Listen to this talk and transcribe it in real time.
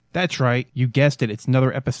That's right. You guessed it. It's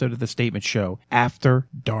another episode of The Statement Show, After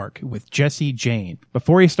Dark, with Jesse Jane.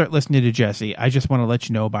 Before you start listening to Jesse, I just want to let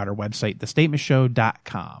you know about our website,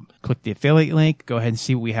 thestatementshow.com. Click the affiliate link. Go ahead and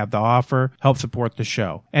see what we have to offer. Help support the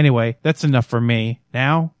show. Anyway, that's enough for me.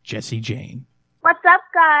 Now, Jesse Jane. What's up,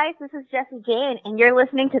 guys? This is Jesse Jane, and you're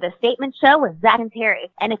listening to The Statement Show with Zach and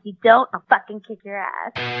Terry. And if you don't, I'll fucking kick your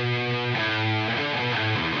ass.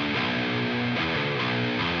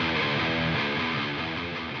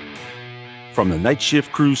 From the Night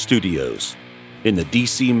Shift Crew Studios in the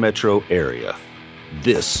DC metro area,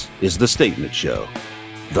 this is The Statement Show.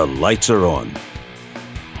 The lights are on.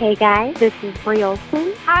 Hey, guys, this is Brie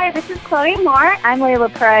Olson. Hi, this is Chloe Moore. I'm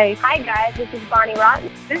Layla Prey. Hi, guys, this is Bonnie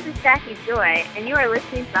Rotten. This is Jackie Joy, and you are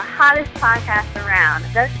listening to the hottest podcast around,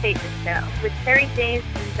 The Statement Show, with Terry James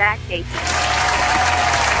and Zach Gacy.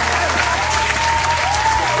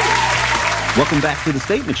 Welcome back to The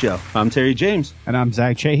Statement Show. I'm Terry James. And I'm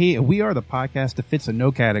Zach Chahy, and we are the podcast that fits in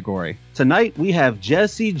no category. Tonight, we have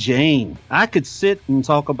Jesse Jane. I could sit and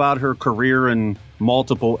talk about her career and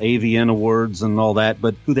multiple AVN awards and all that,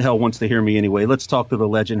 but who the hell wants to hear me anyway? Let's talk to the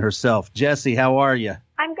legend herself. Jesse, how are you?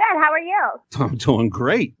 I'm good. How are you? I'm doing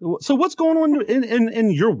great. So what's going on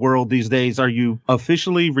in your world these days? Are you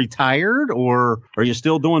officially retired, or are you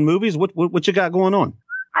still doing movies? What you got going on?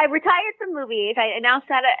 I retired from movies. I announced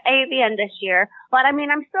that at AVN this year, but I mean,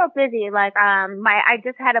 I'm still busy. Like, I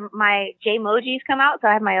just had my J-emojis come out, so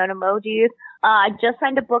I have my own emojis. I just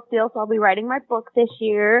signed a book deal, so I'll be writing my book this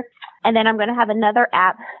year. And then I'm going to have another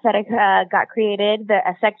app that I got created,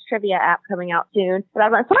 a sex trivia app coming out soon. So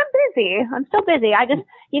I'm busy. I'm still busy. I just,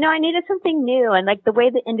 I needed something new. And like the way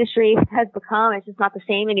the industry has become, it's just not the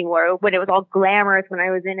same anymore. When it was all glamorous when I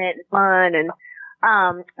was in it and fun and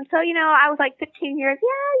so, I was like 15 years.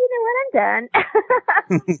 Yeah, I'm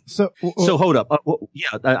done. So hold up.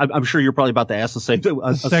 I'm sure you're probably about to ask the same thing.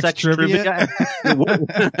 A sex trivia?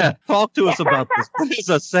 Talk to us about this. What is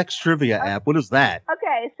a sex trivia app? What is that?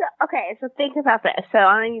 So think about this. So,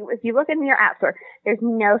 if you look in your app store, there's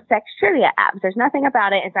no sex trivia apps. There's nothing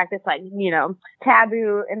about it. In fact, it's like,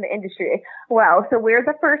 taboo in the industry. Well, so we're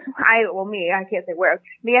the first, I can't say where.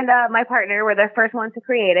 Me and my partner were the first ones to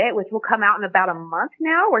create it, which will come out in about a month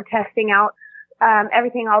now. We're testing out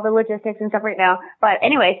everything, all the logistics and stuff right now. But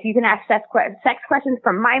anyway, so you can ask sex questions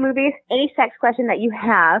from my movies, any sex question that you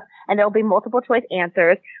have, and there'll be multiple choice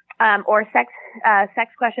answers, or sex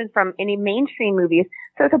questions from any mainstream movies.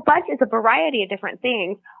 So it's a variety of different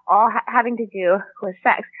things, all having to do with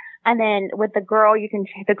sex. And then with the girl,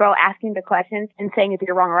 the girl asking the questions and saying if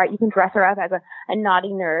you're wrong or right, you can dress her up as a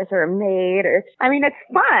naughty nurse or a maid it's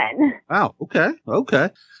fun. Wow. Okay.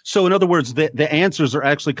 So in other words, the answers are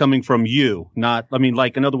actually coming from you, not,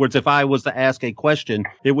 in other words, if I was to ask a question,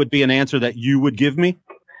 it would be an answer that you would give me?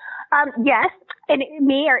 Yes. And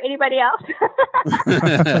me or anybody else.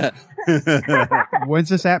 When's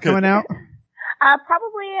this app coming out?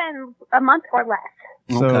 Probably in a month or less.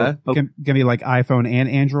 So okay. Can be like iPhone and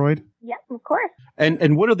Android? Yep, of course.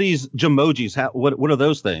 And what are these Jemojis? What are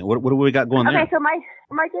those things? What do we got going there? Okay, so my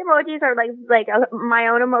Jemojis are like my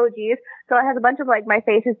own emojis. So it has a bunch of like my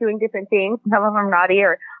faces doing different things. Some of them are naughty,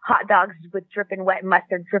 or hot dogs with dripping wet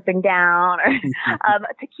mustard dripping down, or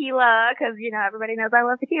tequila, because everybody knows I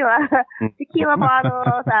love tequila. Tequila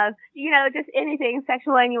bottles, just anything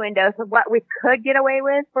sexual innuendo. So what we could get away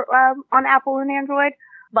with on Apple and Android.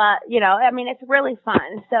 But, it's really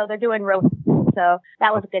fun. So they're doing so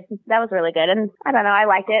that was good. That was really good. And I don't know, I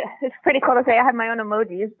liked it. It's pretty cool to say I have my own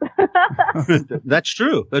emojis. That's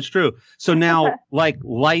true. So now, like,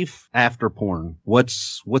 life after porn,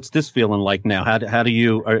 what's this feeling like now? How do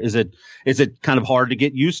you, or is it kind of hard to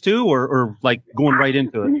get used to, or like going right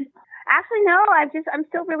into it? Actually, no, I'm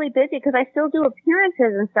still really busy because I still do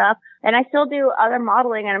appearances and stuff, and I still do other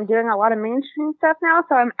modeling, and I'm doing a lot of mainstream stuff now.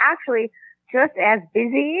 So I'm actually just as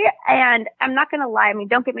busy, and I'm not going to lie.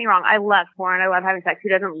 Don't get me wrong. I love porn. I love having sex. Who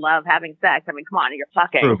doesn't love having sex? Come on, you're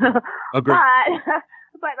fucking. Agree.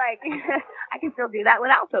 But like, I can still do that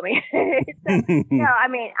without filming. It's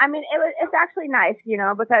actually nice,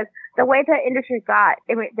 because the way the industry got,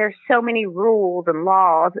 there's so many rules and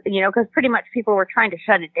laws, because pretty much people were trying to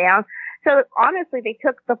shut it down. So honestly, they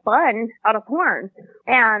took the fun out of porn.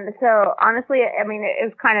 And so honestly, it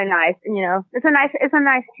was kind of nice. It's a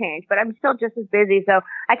nice change, but I'm still just as busy. So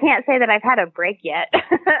I can't say that I've had a break yet.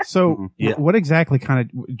 So what exactly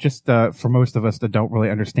just for most of us that don't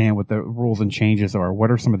really understand what the rules and changes are,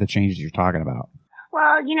 what are some of the changes you're talking about?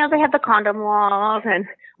 Well, they have the condom laws, and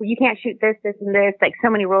you can't shoot this, and this. Like,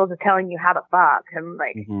 so many rules of telling you how to fuck. And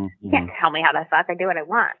like, you can't tell me how to fuck. I do what I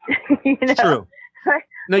want. True.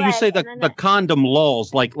 Now you Like, say and the then condom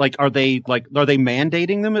laws, like are they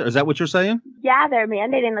mandating them? Is that what you're saying? yeah, they're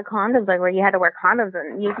mandating the condoms, like where you had to wear condoms,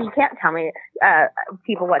 and you can't tell me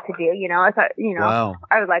people what to do. You know, it's Wow.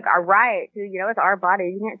 I was like, our right, it's our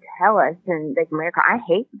body. You can't tell us in like America. I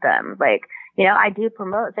hate them. Like, I do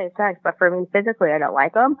promote safe sex, but for me physically, I don't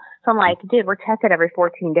like them. So I'm like, dude, we're tested every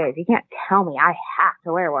 14 days. You can't tell me I have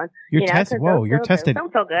to wear one. You're tested. Whoa, you're tested.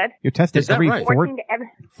 Don't feel good. You're tested Is that every right?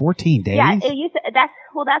 14 days. Yeah, it used to,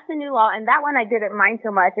 that's the new law, and that one I didn't mind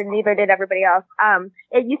so much, and neither did everybody else.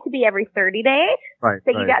 It used to be every 30 days Right.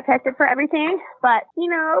 that you got tested for everything, but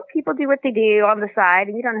people do what they do on the side,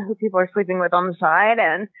 and you don't know who people are sleeping with on the side,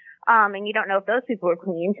 and you don't know if those people are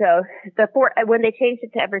clean. So when they changed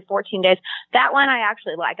it to every 14 days, that one I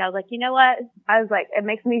actually liked. I was like, you know what? I was like, it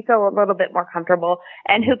makes me feel a little bit more comfortable.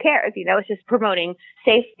 And who cares? It's just promoting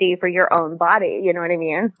safety for your own body. You know what I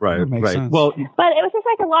mean? Right. That makes Right. sense. Well, But it was just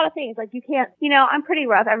like a lot of things. Like you can't, I'm pretty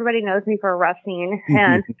rough. Everybody knows me for a rough scene.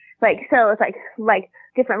 And so it's like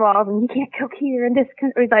different laws, and you can't cook here and this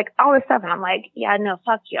country, like all this stuff. And I'm like, yeah, no,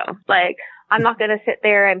 fuck you. Like, I'm not going to sit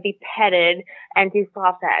there and be petted and do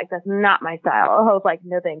soft acts. That's not my style. I was like,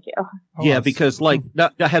 no, thank you. yeah, because like,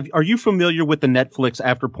 are you familiar with the Netflix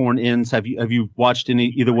After Porn Ends? Have you watched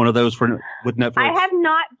either one of those with Netflix? I have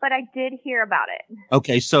not, but I did hear about it.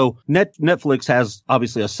 Okay, so Netflix has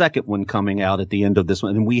obviously a second one coming out at the end of this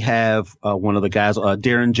one, and we have one of the guys,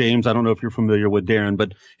 Darren James. I don't know if you're familiar with Darren,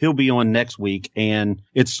 but he'll be on next week, and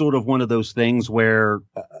it's sort of one of those things where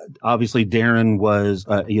obviously Darren was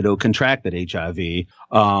contracted HIV,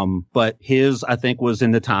 but his I think was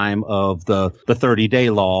in the time of the 30-day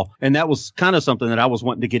law, and that was kind of something that I was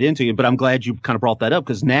wanting to get into. But I'm glad you kind of brought that up,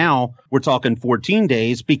 because now we're talking 14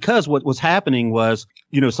 days. Because what was happening was,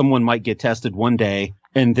 someone might get tested one day,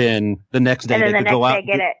 and then the next day they could go out.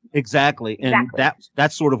 Get it. Exactly. And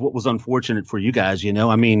that's sort of what was unfortunate for you guys,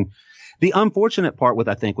 I mean, the unfortunate part with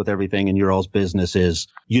everything in your all's business is,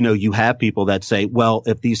 you have people that say, well,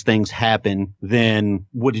 if these things happen, then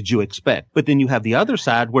what did you expect? But then you have the other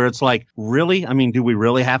side where it's like, really? I mean, do we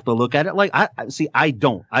really have to look at it like I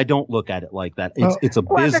don't look at it like that. It's a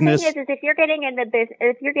business. The thing is if you're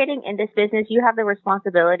getting in this business, you have the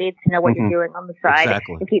responsibility to know what you're doing on the side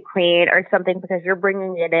and keep clean or something, because you're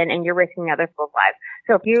bringing it in and you're risking other people's lives.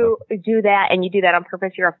 So if you do that and you do that on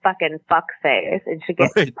purpose, you're a fucking fuckface and should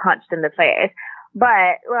get punched in the face.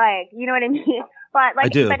 But you know what I mean? But I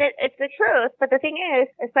do. But it's the truth. But the thing is,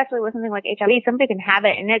 especially with something like HIV, somebody can have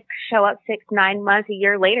it and it show up 6, 9 months, a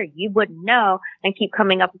year later, you wouldn't know, and keep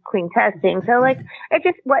coming up with clean testing. So it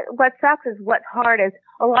just, what sucks is what's hard is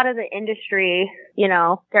a lot of the industry,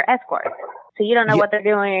 they're escorts. So you don't know what they're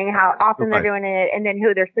doing, how often they're doing it, and then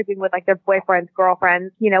who they're sleeping with, like their boyfriends,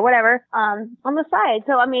 girlfriends, whatever, on the side.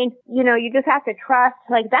 So, I mean, you just have to trust.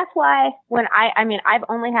 Like, that's why when I've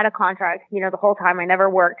only had a contract, the whole time. I never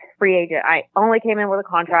worked free agent. I only came in with a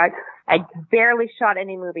contract. I barely shot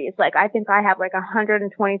any movies. Like, I think I have like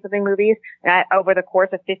 120 something movies over the course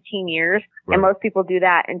of 15 years. Right. And most people do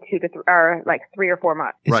that in 3 or 4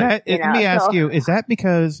 months. Let me ask you, is that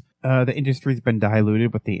because the industry's been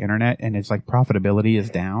diluted with the internet and it's like profitability is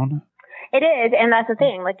down? It is, and that's the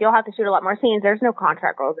thing. Like, you'll have to shoot a lot more scenes. There's no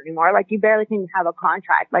contract roles anymore. Like, you barely can have a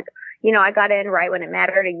contract. Like, I got in right when it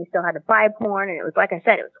mattered, and you still had to buy porn, and it was, like I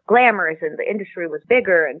said, it was glamorous, and the industry was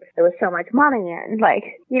bigger, and there was so much money, and,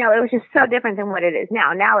 it was just so different than what it is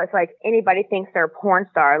now. Now it's like anybody thinks they're a porn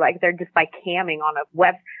star. Like, they're just, camming on a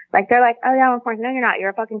web. Like, they're like, oh, yeah, I'm a porn star. No, you're not.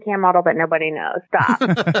 You're a fucking cam model that nobody knows. Stop.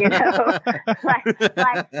 Stop.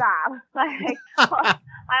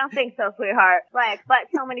 I don't think so, sweetheart. But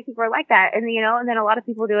so many people are like that. And, and then a lot of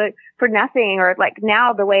people do it for nothing, or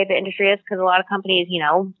now the way the industry is, because a lot of companies,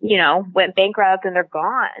 went bankrupt and they're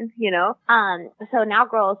gone, So now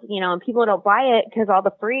girls, and people don't buy it because all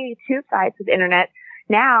the free tube sites with the internet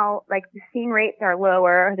now, the scene rates are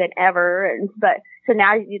lower than ever. So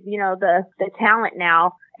now, the talent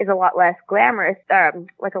now is a lot less glamorous, a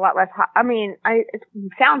lot less hot. I mean, it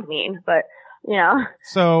sounds mean, but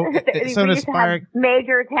So we used to have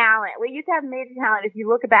major talent. We used to have major talent. If you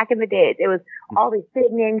look back in the days, it was all these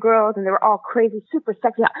big name girls, and they were all crazy, super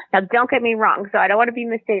sexy. Now, don't get me wrong. So I don't want to be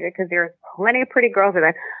misstated, because there's plenty of pretty girls in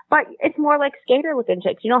there. But it's more like skater looking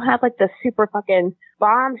chicks. You don't have the super fucking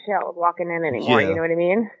bombshells walking in anymore. Yeah. You know what I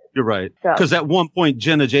mean? You're right. Because at one point,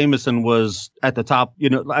 Jenna Jameson was at the top,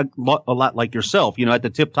 a lot like yourself, at the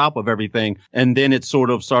tip top of everything. And then it sort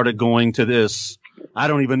of started going to this. I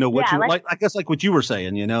don't even know what I guess like what you were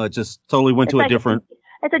saying, it just totally went to a different.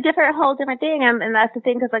 it's a whole different thing. And that's the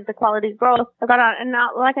thing, because like the quality of girls have gone on. And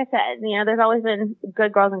not, like I said, you know, there's always been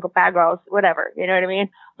good girls and bad girls, whatever, you know what I mean?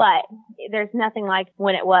 But there's nothing like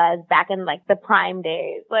when it was back in like the prime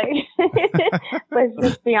days. Like, let's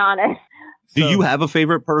just be honest. Do you have a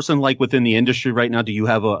favorite person like within the industry right now? Do you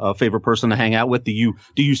have a favorite person to hang out with? Do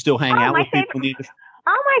you still hang out with people in the industry?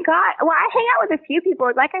 Oh my God. Well, I hang out with a few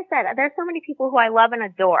people. Like I said, there's so many people who I love and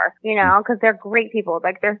adore, you know, because they're great people.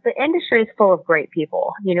 Like the industry is full of great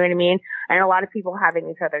people. You know what I mean? And a lot of people having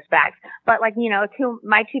each other's backs. But like, you know,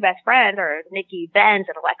 my two best friends are Nikki Benz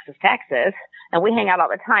and Alexis Texas, and we hang out all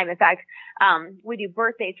the time. In fact, we do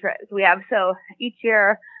birthday trips. So each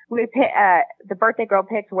year we pick, the birthday girl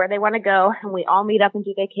picks where they want to go, and we all meet up and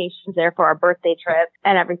do vacations there for our birthday trip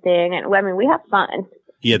and everything. And I mean, we have fun.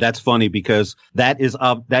 Yeah, that's funny because that is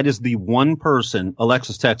the one person,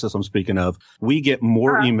 Alexis Texas, I'm speaking of. We get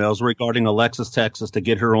more emails regarding Alexis Texas to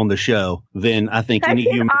get her on the show than I think any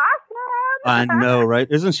human. Awesome. I know, right?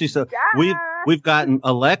 Isn't she so? Yeah. We've gotten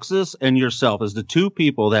Alexis and yourself as the two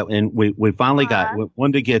people that, and we finally got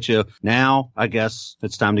one to get you. Now I guess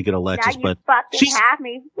it's time to get Alexis. Now you fucking have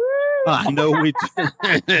me. Woo! I know we do.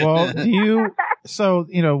 Well, do you? So,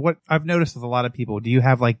 you know, what I've noticed with a lot of people, do you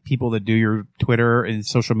have like people that do your Twitter and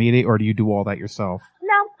social media, or do you do all that yourself?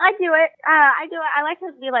 No, I do it. I do it. I like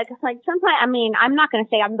to be like sometimes, I mean, I'm not going to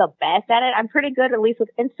say I'm the best at it. I'm pretty good, at least with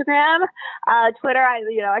Instagram. Twitter,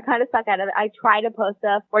 I kind of suck at it. I try to post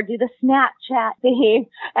stuff or do the Snapchat thing.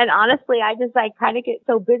 And honestly, I just like kind of get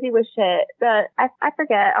so busy with shit that I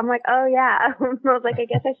forget. I'm like, oh yeah. I was like, I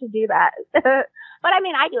guess I should do that. But I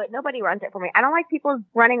mean, I do it. Nobody runs it for me. I don't like people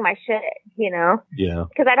running my shit, you know? Yeah.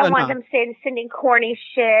 Because I don't want them sending corny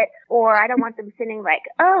shit, or I don't want them sending like,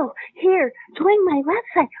 oh, here, join my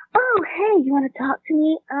website. Oh, hey, you want to talk to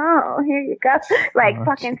me? Oh, here you go. Like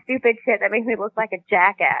fucking stupid shit that makes me look like a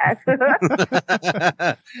jackass.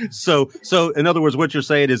 So in other words, what you're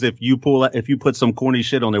saying is if you put some corny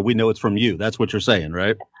shit on there, we know it's from you. That's what you're saying,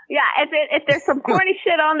 right? Yeah, if there's some corny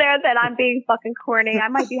shit on there, then I'm being fucking corny. I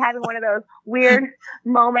might be having one of those weird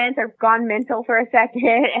moments or gone mental for a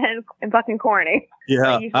second and fucking corny.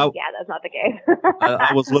 Yeah, that's not the case.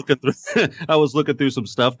 I was looking through some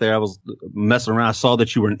stuff there. I was messing around. I saw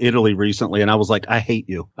that you were in Italy recently, and I was like, I hate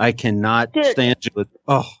you. I cannot stand you.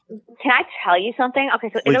 Oh, can I tell you something?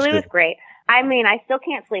 Okay, so Italy was great. I mean, I still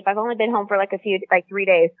can't sleep. I've only been home for like 3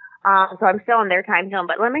 days. So I'm still in their time zone,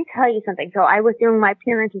 but let me tell you something. So I was doing my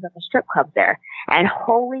appearances at the strip clubs there, and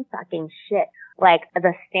holy fucking shit. Like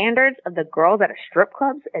the standards of the girls at strip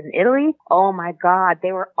clubs in Italy, oh my God,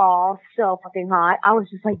 they were all so fucking hot. I was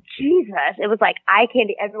just like, Jesus. It was like eye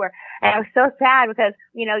candy everywhere. And I was so sad because,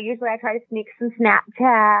 you know, usually I try to sneak some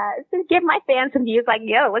Snapchats and give my fans some views like,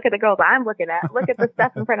 yo, look at the girls I'm looking at. Look at the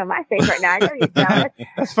stuff in front of my face right now. I know you're jealous.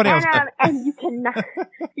 That's funny. And you cannot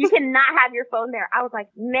have your phone there. I was like,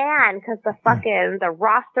 man, because the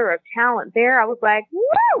roster of talent there, I was like,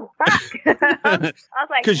 woo, fuck. I was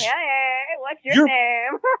like, hey, what's your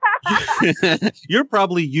name? You're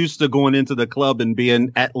probably used to going into the club and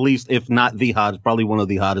being at least, if not the hottest, probably one of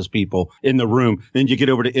the hottest people in the room. Then you get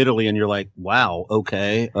over to Italy and you're like, wow,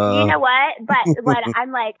 okay. You know what? But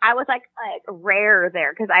I'm like, I was like rare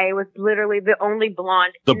there because I was literally the only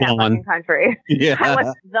blonde in that fucking country. Yeah. I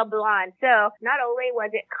was the blonde. So not only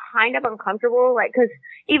was it kind of uncomfortable, like, because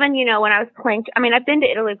even, you know, when I was playing, I mean, I've been to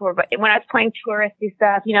Italy before, but when I was playing touristy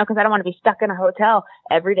stuff, you know, because I don't want to be stuck in a hotel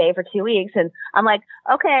every day for 2 weeks. And I'm like,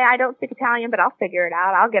 okay, I don't speak Italian, but I'll figure it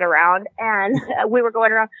out. I'll get around. And we were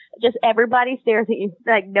going around, just everybody stares at you,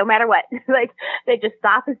 like, no matter what. Like, they just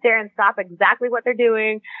stop and stare and stop exactly what they're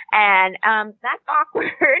doing. And that's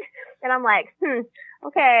awkward. And I'm like,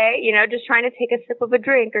 okay, you know, just trying to take a sip of a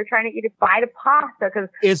drink or trying to eat a bite of pasta because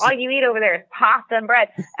all you eat over there is pasta and bread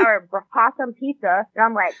or pasta and pizza. And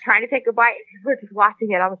I'm like trying to take a bite. We're just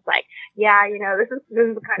watching it. I was like, yeah, you know, this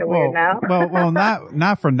is kind of weird now. well,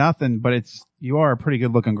 not for nothing, but you are a pretty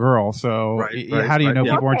good looking girl. So how do you know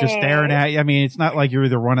people aren't just staring at you? I mean, it's not like you're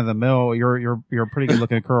the run of the mill. You're a pretty good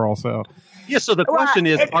looking girl. So. Yeah, so the question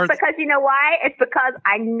is... It's because, you know why? It's because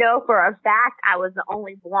I know for a fact I was the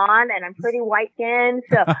only blonde and I'm pretty white skinned,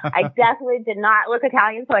 so I definitely did not look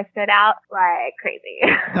Italian, so I stood out like crazy.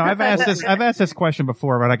 No, I've asked this question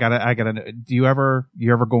before, but I gotta do you ever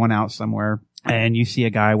going out somewhere and you see a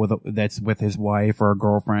guy that's with his wife or a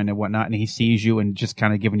girlfriend and whatnot, and he sees you and just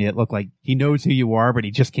kind of giving you it look like he knows who you are, but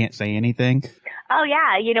he just can't say anything? Oh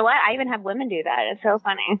yeah, you know what? I even have women do that. It's so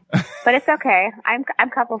funny, but it's okay. I'm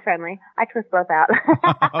couple friendly. I twist both out.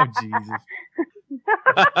 Oh Jesus!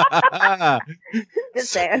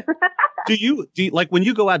 Just saying. Do you like when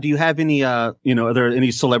you go out? Do you have any are there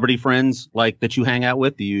any celebrity friends like that you hang out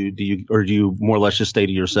with? Do you more or less just stay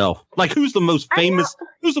to yourself? Like who's the most famous?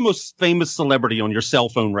 Who's the most famous celebrity on your cell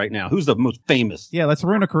phone right now? Who's the most famous? Yeah, let's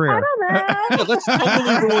ruin a career. I don't know. Yeah, let's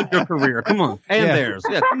totally ruin your career. Come on, and theirs.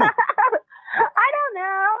 Yeah, come on. I don't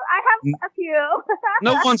know. I have a few.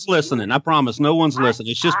 No one's listening. I promise. No one's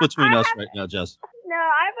listening. It's just between us right now, Jess. No,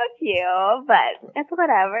 I have a few, but it's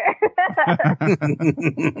whatever.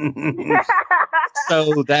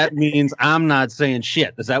 So that means I'm not saying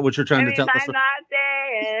shit. Is that what you're trying to tell us? I'm not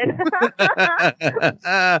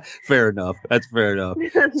saying. Fair enough. That's fair enough.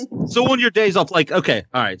 So on your days off, like, okay,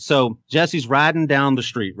 all right. So Jesse's riding down the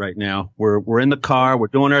street right now. We're in the car. We're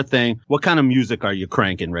doing our thing. What kind of music are you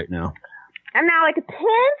cranking right now? And now it depends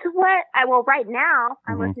well, right now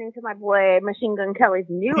I'm listening to my boy Machine Gun Kelly's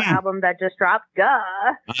new album that just dropped. Duh.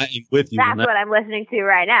 I am with you. That's what I'm listening to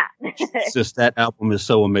right now. It's just that album is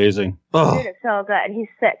so amazing. Oh. Dude, it's so good. He's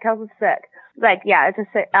sick. Kelly's sick. Like, yeah, it's a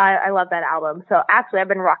sick. I love that album. So actually, I've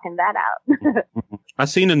been rocking that out. I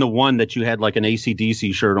seen in the one that you had like an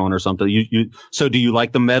AC/DC shirt on or something. So do you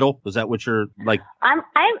like the metal? Is that what you're like? I'm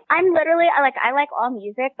literally I like all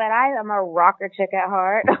music, but I am a rocker chick at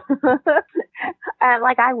heart.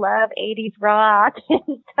 Like I love 80s rock and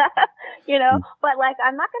stuff, But like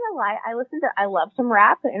I'm not gonna lie, I love some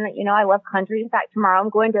rap and I love country. In fact, tomorrow I'm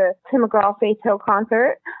going to Tim McGraw Faith Hill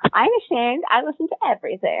concert. I'm ashamed. I listen to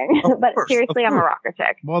everything, but seriously, I'm a rocker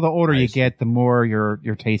chick. Well, the older you get, the more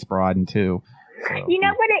your taste broaden too. So. You know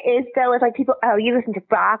what it is though? It's like people, you listen to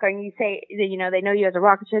rock, or you say, they know you as a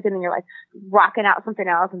rocker chick, and then you're like rocking out something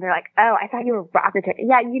else, and they're like, oh, I thought you were a rocker chick.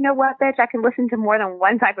 Yeah, you know what, bitch? I can listen to more than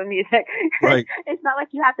one type of music. Right. It's not like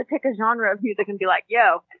you have to pick a genre of music and be like,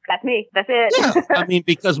 yo, that's me. That's it. Yeah. I mean,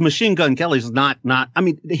 because Machine Gun Kelly's not. I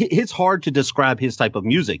mean, it's hard to describe his type of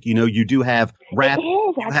music. You do have rap. It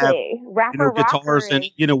is actually rapper, guitars, and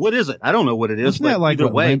what is it? I don't know what it is. Wasn't that like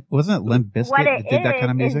either way, wasn't it Limp Bizkit that did that kind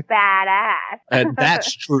of music? It's badass. And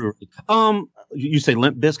that's true. You say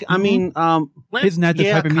Limp Bizkit. I mean, isn't that the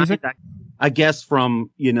type of music? I guess from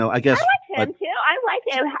I guess. I like him too. I liked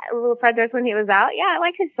him, Little Feathers, when he was out. Yeah, I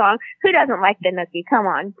like his song. Who doesn't like the Nookie? Come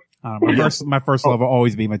on. My first love will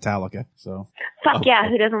always be Metallica. So fuck yeah,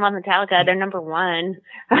 who doesn't love Metallica? They're number one.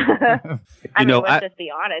 Let's just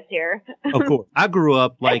be honest here. Of course, I grew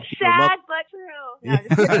up like it's sad but true. No,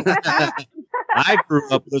 I grew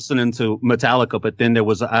up listening to Metallica, but then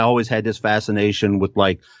I always had this fascination with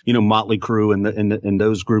Motley Crue and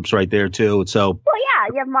those groups right there too. So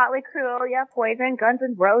you have Motley Crue, you have Poison, Guns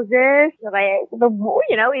N' Roses,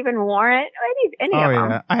 even Warrant. Any of them.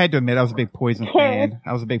 Yeah, I had to admit I was a big Poison fan.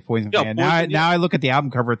 fan. Now I look at the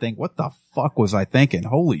album cover and think, what the fuck was I thinking?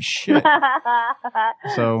 Holy shit!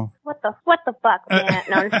 So what the fuck, man?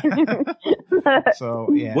 No.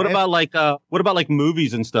 So yeah. What about like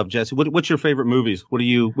movies and stuff, Jesse? What's your favorite movies? What do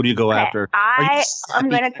you go after? I'm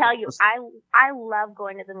going to tell you, I love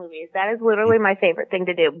going to the movies. That is literally my favorite thing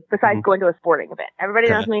to do, besides going to a sporting event. Everybody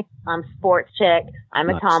knows me. I'm a sports chick. I'm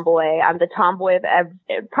a tomboy. I'm the tomboy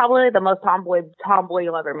probably the most tomboy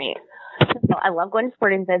you'll ever meet. So I love going to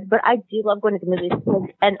sporting events, but I do love going to the movies.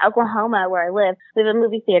 In Oklahoma, where I live, we have a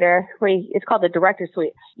movie theater where it's called the Director's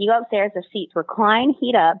Suite. You go upstairs, the seats recline,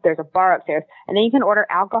 heat up. There's a bar upstairs, and then you can order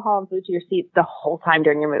alcohol and food to your seats the whole time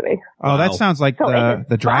during your movie. Oh, that sounds like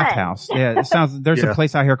the Draft House. Yeah, it sounds. There's a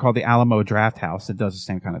place out here called the Alamo Draft House that does the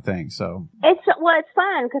same kind of thing. So it's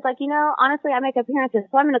fun because, honestly, I make appearances,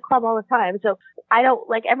 so I'm in a club all the time. So I don't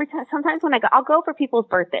every time. Sometimes when I'll go for people's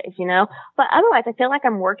birthdays, but otherwise, I feel like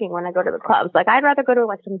I'm working when I go to the clubs. Like I'd rather go to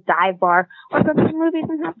some dive bar or go to the movies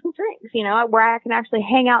and have some drinks, where I can actually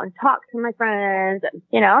hang out and talk to my friends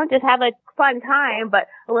and, just have a fun time, but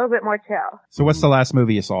a little bit more chill. So what's the last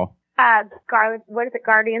movie you saw? What is it?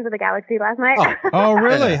 Guardians of the Galaxy last night. Oh,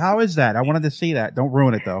 really? How is that? I wanted to see that. Don't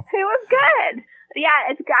ruin it though. It was good. Yeah,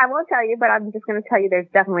 I won't tell you, but I'm just going to tell you there's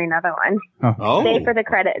definitely another one. Oh. Stay for the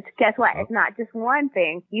credits. Guess what? It's not just one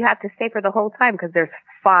thing. You have to stay for the whole time because there's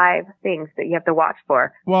 5 things that you have to watch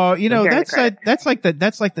for. Well, that's like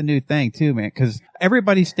the new thing too, man, because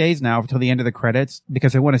everybody stays now until the end of the credits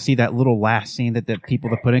because they want to see that little last scene that people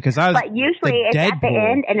that put in. But usually it's at the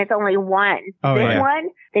end and it's only one. This one,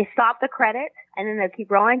 they stop the credits and then they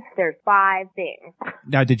keep rolling. There's 5 things.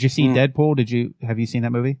 Now, did you see Deadpool? Have you seen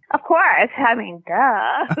that movie? Of course. I mean,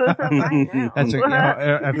 duh.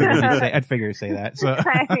 I'd figure you'd say that. So.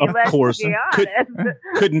 Of course.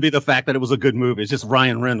 Couldn't be the fact that it was a good movie. It's just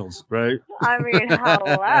Ryan Reynolds, right? I mean,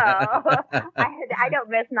 hello. I don't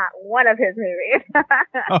miss not one of his movies.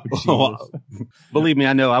 Believe me,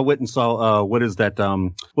 I know. I went and saw, what is that?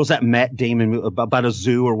 Was that Matt Damon about a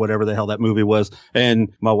zoo or whatever the hell that movie was?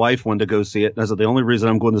 And my wife wanted to go see it. And I said, the only reason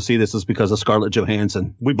I'm going to see this is because of Scarlett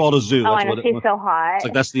Johansson. We bought a zoo. Oh, That's I know. what it She's was. so hot. It's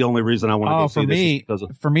like, that's the only reason I want to go see this.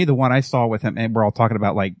 For me, the one I saw with him, and we're all talking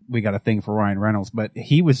about like we got a thing for Ryan Reynolds, but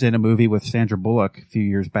he was in a movie with Sandra Bullock a few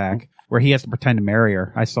years back where he has to pretend to marry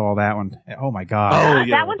her. I saw that one. Oh my god! Oh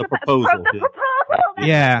yeah, that was the proposal. The proposal. That's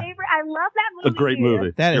Yeah. my favorite. I love that movie. A great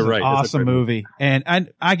movie. That is You're right. an It's a awesome great movie. And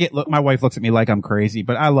my wife looks at me like I'm crazy,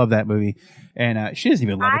 but I love that movie. And she doesn't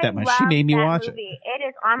even love it that much. She made me watch it. It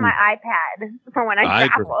is on my iPad for when I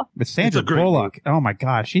travel. But Sandra Bullock, oh my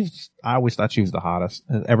gosh, I always thought she was the hottest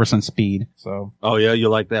ever since Speed. So. Oh yeah, you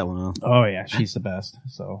like that one, huh? Oh yeah, she's the best.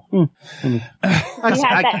 So. She has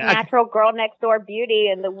that natural girl next door beauty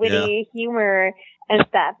and the witty humor and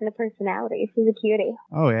stuff and the personality. She's a cutie.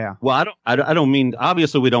 Oh yeah. Well, I don't mean,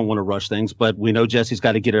 obviously we don't want to rush things, but we know Jesse's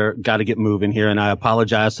got to get moving here. And I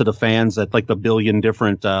apologize to the fans at like the billion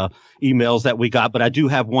different emails that we got, but I do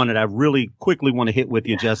have one that I really quickly want to hit with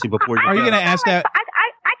you, Jesse, before you Are you going to ask that?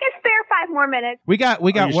 I can spare 5 more minutes. We got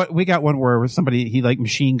one where somebody, he like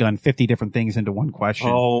machine gunned 50 different things into one question.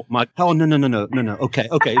 Oh my! Oh no! Okay.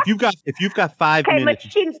 If you've got 5 minutes,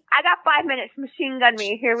 I got 5 minutes. Machine gun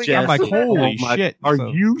me. Here we go. I'm like, holy shit! Are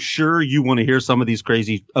you sure you want to hear some of these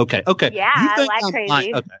crazy? Okay. Yeah, I like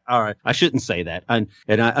crazy. Okay, all right. I shouldn't say that, and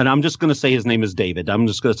I'm just going to say his name is David.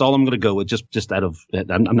 That's all I'm going to go with. Just out of,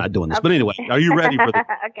 I'm not doing this. Okay. But anyway, are you ready for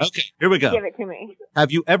this? Okay, here we go. Give it to me.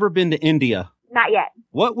 Have you ever been to India? Not yet.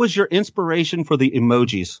 What was your inspiration for the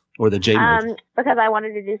emojis or the J-emojis? Because I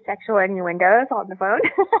wanted to do sexual innuendos on the phone.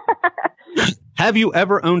 Have you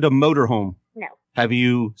ever owned a motorhome? No. Have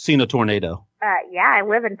you seen a tornado? Yeah, I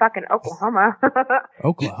live in fucking Oklahoma.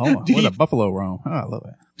 Oklahoma, where the buffalo roam. Oh, I love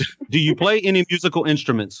it. Do you play any musical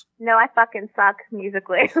instruments? No, I fucking suck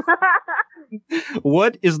musically.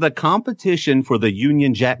 What is the competition for the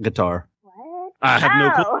Union Jack guitar? What? I have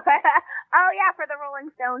no clue. Oh, yeah, for the Rolling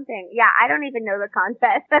Stone thing. Yeah, I don't even know the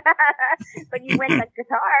contest. But you win the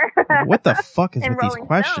guitar. What the fuck is And with these Rolling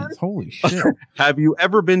questions? Stones. Holy shit. Have you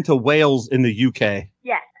ever been to Wales in the UK?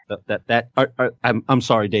 Yes. I'm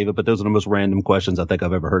sorry, David, but those are the most random questions I think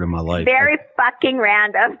I've ever heard in my life. Very fucking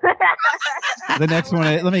random. The next one,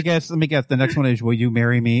 let me guess. The next one is, will you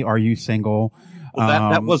marry me? Are you single? Well,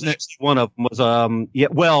 that wasn't actually one of them. Was yeah.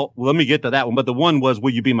 Well, let me get to that one. But the one was, will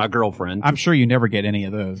you be my girlfriend? I'm sure you never get any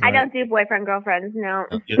of those. Right? I don't do boyfriend girlfriends. No,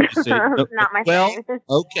 You see? not my thing.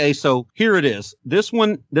 Okay, so here it is. This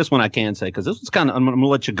one I can say because this was kind of. I'm gonna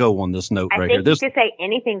let you go on this note I right think here. you could say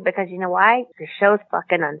anything because you know why? The show's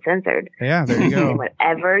fucking uncensored. Yeah, there you go.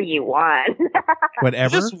 Whatever you want.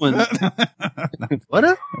 Whatever. This one.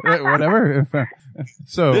 What? Whatever.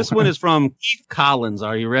 So This one is from Keith Collins.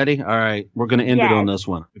 Are you ready? All right, we're gonna end it on this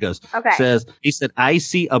one because he said, I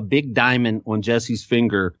see a big diamond on Jessie's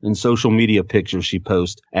finger in social media pictures she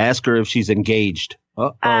posts. Ask her if she's engaged.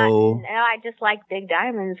 No, I just like big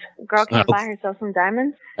diamonds. Girl can't buy herself some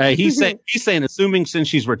diamonds. He's saying, assuming since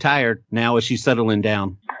she's retired, now is she settling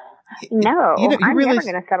down? No, You know, you I'm really- never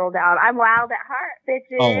gonna settle down. I'm wild at heart,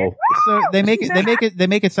 bitches. Oh. So they make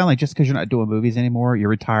it sound like just because you're not doing movies anymore, you're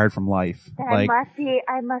retired from life. I must be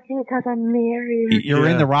because I'm married. You're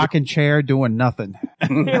in the rocking chair doing nothing.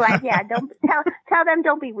 Be like, yeah, don't tell them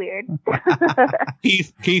don't be weird.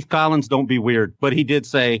 Keith Collins, don't be weird, but he did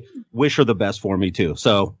say, wish her the best for me too.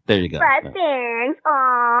 So there you go. But thanks.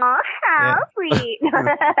 Aw, how sweet.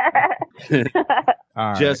 All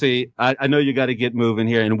right. Jesse, I know you got to get moving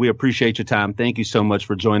here, and we appreciate your time. Thank you so much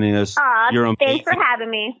for joining us. You're amazing. Thanks for having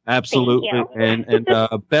me. Absolutely. Thank you.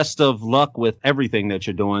 And best of luck with everything that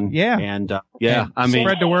you're doing. Yeah. And And I mean,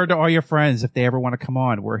 spread the word to all your friends if they ever want to come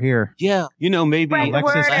on. We're here. yeah, maybe Spread the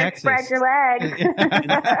Alexis, word and Texas. spread your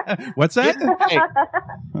legs. What's that?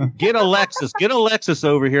 get Alexis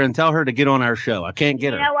over here and tell her to get on our show. I can't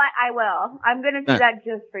get You her. know what? I will. I'm going to do that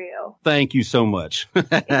just for you. Thank you so much. You're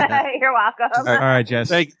welcome. All right, Jess.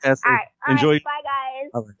 Thank you, Jesse. All right. Enjoy.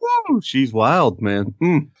 Bye, guys. Woo, she's wild, man.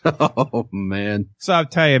 Oh man. So I'll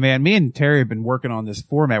tell you, man, me and Terry have been working on this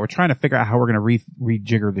format. We're trying to figure out how we're going to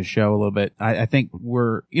rejigger the show a little bit. I think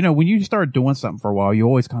we're, when you start doing something for a while, you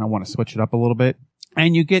always kind of want to switch it up a little bit.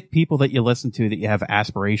 And you get people that you listen to that you have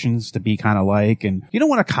aspirations to be kind of like, and you don't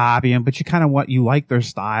want to copy them, but you like their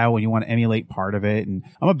style and you want to emulate part of it. And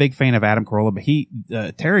I'm a big fan of Adam Carolla,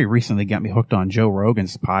 but Terry recently got me hooked on Joe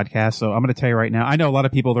Rogan's podcast. So I'm going to tell you right now, I know a lot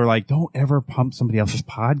of people, they're like, don't ever pump somebody else's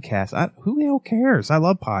podcast. Who the hell cares? I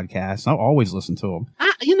love podcasts. I'll always listen to them.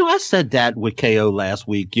 I said that with KO last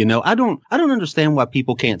week. I don't understand why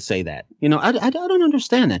people can't say that. I don't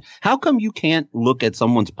understand that. How come you can't look at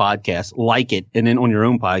someone's podcast, like it, and then on your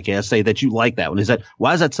own podcast say that you like that one.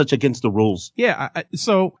 Why is that such against the rules? Yeah.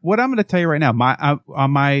 So what I'm going to tell you right now,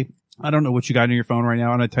 I don't know what you got on your phone right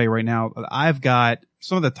now. I'm going to tell you right now, I've got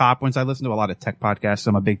some of the top ones. I listen to a lot of tech podcasts.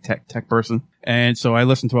 I'm a big tech person. And so I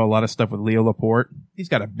listen to a lot of stuff with Leo Laporte. He's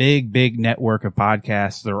got a big network of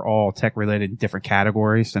podcasts that are all tech related in different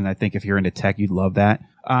categories. And I think if you're into tech, you'd love that.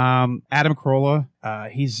 Adam Carolla,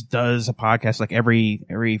 he does a podcast like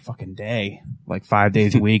every fucking day, like 5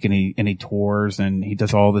 days a week. And he tours and he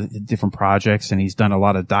does all the different projects, and he's done a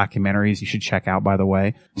lot of documentaries you should check out, by the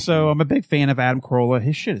way. So I'm a big fan of Adam Carolla.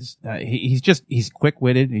 His shit is, he's quick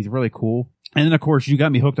witted. He's really cool. And then, of course, you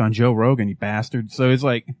got me hooked on Joe Rogan, you bastard. So it's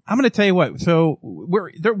like, I'm going to tell you what. So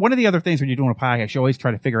one of the other things when you're doing a podcast, you always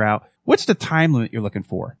try to figure out what's the time limit you're looking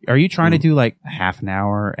for. Are you trying to do like half an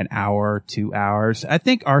hour, 2 hours? I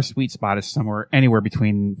think our sweet spot is anywhere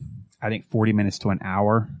between, I think 40 minutes to an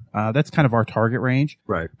hour. That's kind of our target range.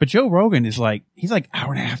 Right. But Joe Rogan is like, he's like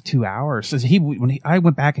hour and a half, 2 hours. So I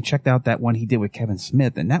went back and checked out that one he did with Kevin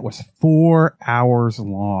Smith, and that was 4 hours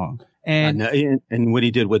long. And what he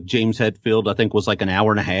did with James Hetfield, I think, was like an hour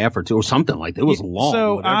and a half or two or something like that. It was long.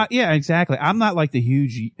 So, yeah, exactly. I'm not like a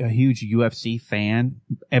huge UFC fan,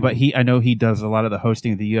 but I know he does a lot of the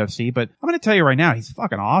hosting of the UFC, but I'm going to tell you right now, he's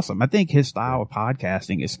fucking awesome. I think his style of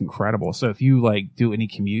podcasting is incredible. So if you like do any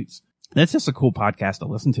commutes, that's just a cool podcast to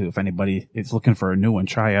listen to. If anybody is looking for a new one,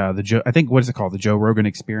 try I think, what is it called? The Joe Rogan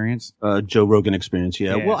Experience? Joe Rogan Experience,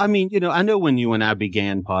 yeah. Well, I mean, I know when you and I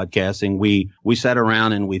began podcasting, we sat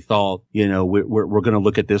around and we thought, we're going to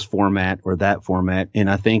look at this format or that format. And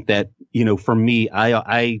I think that, for me,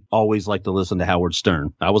 I always like to listen to Howard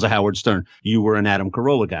Stern. I was a Howard Stern. You were an Adam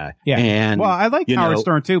Carolla guy. Yeah. And, well, I like Howard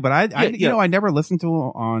Stern too, but I never listened to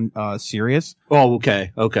him on Sirius. Oh,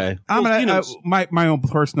 okay. I'm gonna, my own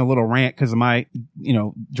personal little rant, because I might,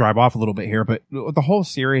 drive off a little bit here, but the whole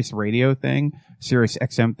Sirius radio thing, Sirius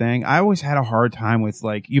XM thing, I always had a hard time with,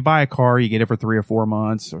 like, you buy a car, you get it for 3 or 4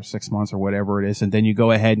 months or 6 months or whatever it is, and then you go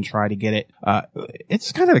ahead and try to get it.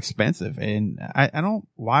 It's kind of expensive, and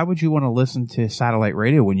why would you want to listen to satellite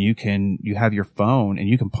radio when you have your phone and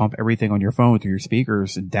you can pump everything on your phone through your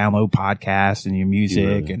speakers and download podcasts and your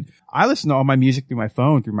music? Yeah. And I listen to all my music through my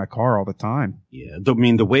phone, through my car all the time. Yeah. I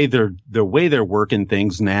mean, the way they're working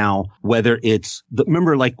things now, whether it's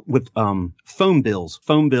remember, like with, phone bills,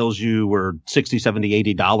 you were $60,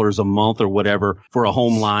 $70, $80 a month or whatever for a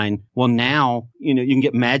home line. Well, now, you can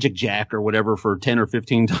get Magic Jack or whatever for $10 or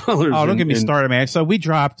 $15. Oh, don't get me started, man. So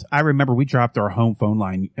I remember we dropped our home phone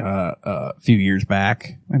line, a few years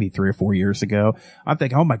back, maybe 3 or 4 years ago. I'm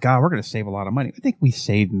thinking, oh my God, we're going to save a lot of money. I think we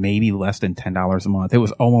saved maybe less than $10 a month. It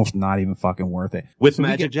was almost not even fucking worth it. With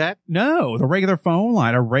Magic Jack? No, the regular phone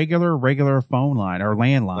line, a regular phone line or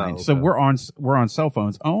landline. Oh, okay. So we're on cell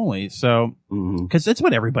phones only. So, cause that's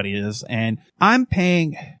what everybody is. And I'm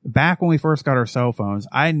paying, back when we first got our cell phones,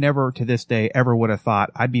 I never to this day ever would have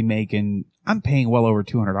thought I'm paying well over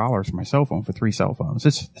 $200 for my cell phone for 3 cell phones.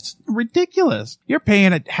 It's ridiculous. You're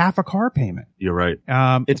paying half a car payment. You're right.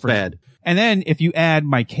 It's bad. And then if you add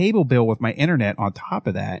my cable bill with my internet on top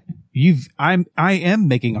of that, I am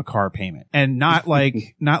making a car payment, and not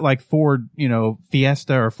like Ford,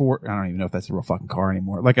 Fiesta or Ford. I don't even know if that's a real fucking car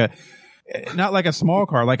anymore. Not like a small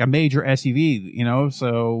car, like a major SUV,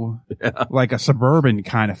 so like a Suburban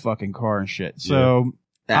kind of fucking car and shit. So.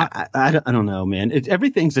 I don't know, man.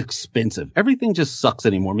 Everything's expensive. Everything just sucks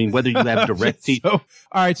anymore. I mean, whether you have direct all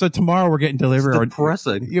right. So tomorrow we're getting delivery. It's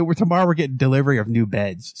depressing. Tomorrow we're getting delivery of new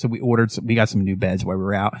beds. So we got some new beds while we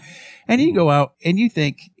were out, and you go out and you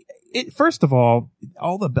think, first of all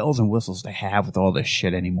the bells and whistles they have with all this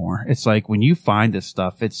shit anymore. It's like when you find this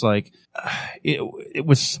stuff, it's like, it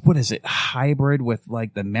was, what is it? Hybrid with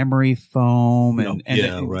like the memory foam and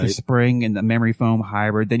the spring and the memory foam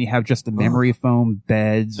hybrid. Then you have just the memory foam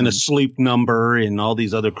beds and a sleep number and all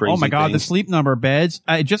these other crazy Oh my God, things. The sleep number beds.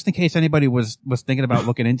 Just in case anybody was thinking about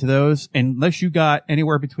looking into those, unless you got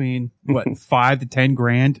anywhere between $5 to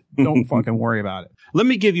 $10,000, don't fucking worry about it. Let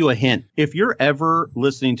me give you a hint. If you're ever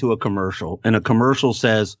listening to a commercial and a commercial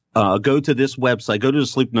says, go to this website, go to the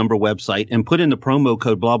Sleep Number website and put in the promo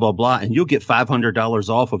code blah, blah, blah, and you'll get $500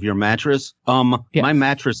 off of your mattress. My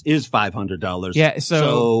mattress is $500. Yeah.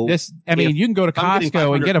 So you can go to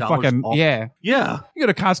Costco and get a fucking, off. Yeah. Yeah. You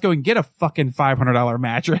go to Costco and get a fucking $500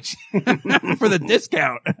 mattress for the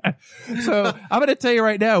discount. So I'm going to tell you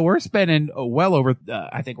right now, we're spending well over,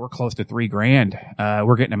 I think we're close to $3,000.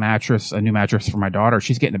 We're getting a new mattress for my daughter.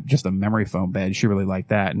 She's getting just a memory foam bed. She really liked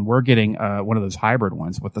that. And we're getting, one of those hybrid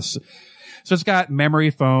ones with so it's got memory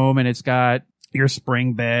foam and it's got your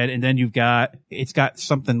spring bed, and then it's got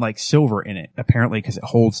something like silver in it, apparently, because it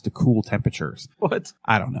holds to cool temperatures. What?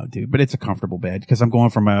 I don't know, dude, but it's a comfortable bed, because I'm going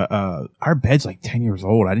from our bed's like 10 years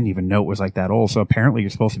old. I didn't even know it was like that old. So apparently you're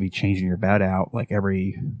supposed to be changing your bed out like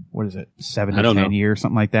every, 7 to 10 years,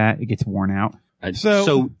 something like that. It gets worn out.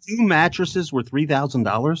 So 2 mattresses were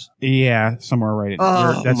 $3,000? Yeah, somewhere right.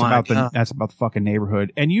 That's about the fucking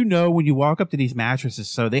neighborhood. And when you walk up to these mattresses,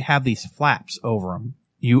 so they have these flaps over them.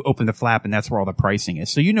 You open the flap and that's where all the pricing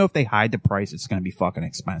is. So if they hide the price, it's going to be fucking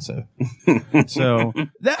expensive. So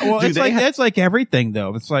that's like everything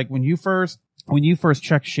though. It's like when you first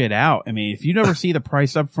check shit out. I mean, if you never see the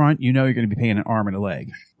price up front, you're going to be paying an arm and a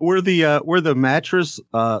leg. Were the mattress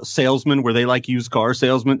salesmen, were they like used car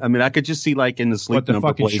salesmen? I mean, I could just see like in the Sleep Number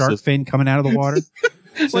fucking places. shark fin coming out of the water.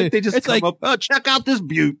 It's like they just come up, oh, check out this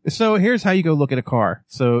beaut. So here's how you go look at a car.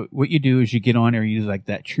 So what you do is you get on there, you use like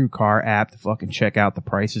that True Car app to fucking check out the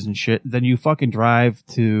prices and shit. Then you fucking drive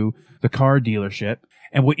to the car dealership.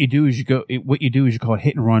 And what you do is you call it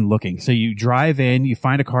hit and run looking. So you drive in, you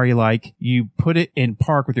find a car you like, you put it in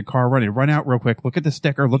park with your car running, run out real quick, look at the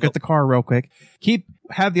sticker, look at the car real quick,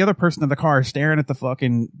 have the other person in the car staring at the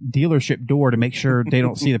fucking dealership door to make sure they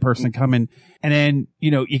don't see the person coming. And then,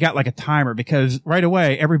 you got like a timer, because right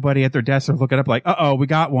away, everybody at their desks are looking up like, we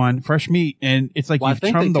got one, fresh meat. And it's like you've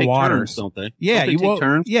chummed the waters. Turns, don't they? Yeah, don't they take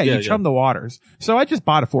turns? You chum the waters. So I just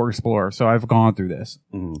bought a Ford Explorer, so I've gone through this.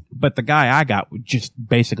 Mm. But the guy I got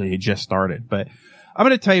basically had just started. But I'm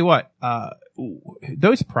going to tell you what,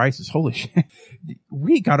 those prices, holy shit.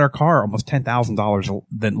 We got our car almost $10,000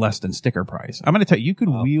 less than sticker price. I'm going to tell you, you could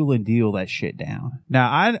wheel and deal that shit down.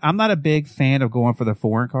 Now, I'm not a big fan of going for the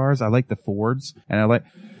foreign cars. I like the Fords, and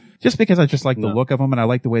just because I just like the look of them and I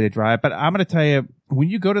like the way they drive. But I'm going to tell you, when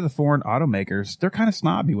you go to the foreign automakers, they're kind of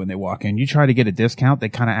snobby when they walk in. You try to get a discount, they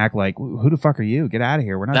kind of act like, who the fuck are you? Get out of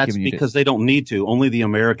here. We're not giving you That's because they don't need to. Only the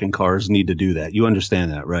American cars need to do that. You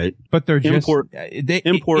understand that, right? But they're import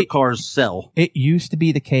cars sell. It used to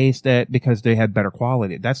be the case that because they had better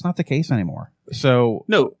quality. That's not the case anymore. So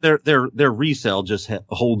no, their resale just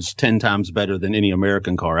holds 10 times better than any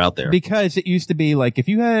American car out there. Because it used to be like if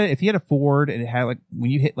you had a Ford and it had like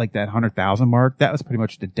when you hit like that 100,000 mark, that was pretty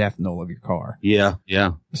much the death knell of your car. Yeah.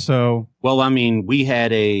 So well, I mean, we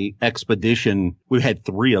had a Expedition. We had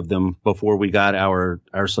 3 of them before we got our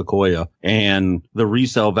Sequoia, and the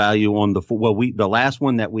resale value on the last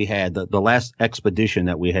one that we had, the last Expedition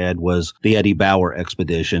that we had was the Eddie Bauer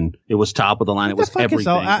Expedition. It was top of the line. It was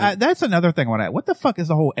everything. That's another thing. What the fuck is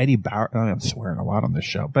the whole Eddie Bauer? I'm swearing a lot on this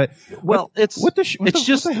show, but it's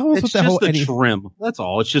just the trim. That's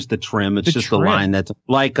all. It's just the trim. It's just the line that's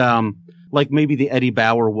like maybe the Eddie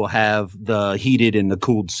Bauer will have the heated and the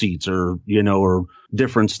cooled seats, or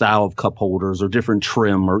different style of cup holders or different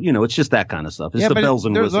trim, or it's just that kind of stuff. It's the bells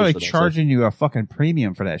and whistles. They're like charging you a fucking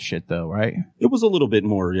premium for that shit, though, right? It was a little bit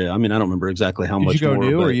more, yeah. I mean, I don't remember exactly how much. Did you go more,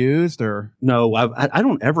 new or used or? No, I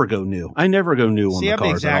don't ever go new. I never go new on the cars at all. See, I'm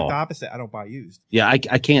the exact opposite. I don't buy used. Yeah, I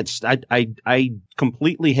can't. I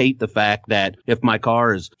completely hate the fact that if my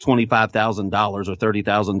car is $25,000 or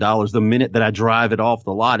 $30,000, the minute that I drive it off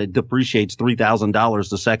the lot, it depreciates $3,000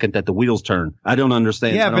 the second that the wheels turn. I don't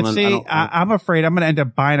understand. Yeah, but see, I'm afraid I'm going to end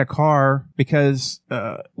up buying a car because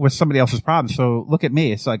with somebody else's problem. So look at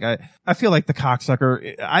me. It's like I feel like the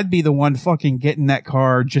cocksucker. I'd be the one fucking getting that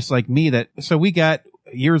car just like me. So we got.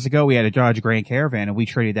 Years ago, we had a Dodge Grand Caravan and we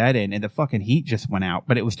traded that in, and the fucking heat just went out.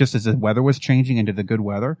 But it was just as the weather was changing into the good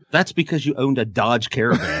weather. That's because you owned a Dodge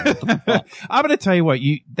Caravan. I'm going to tell you what,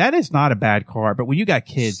 that is not a bad car. But when you got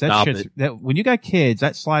kids, when you got kids,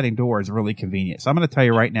 that sliding door is really convenient. So I'm going to tell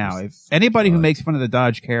you right now, if anybody who makes fun of the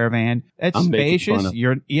Dodge Caravan, it's spacious.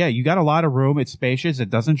 You got a lot of room. It's spacious. It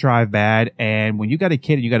doesn't drive bad. And when you got a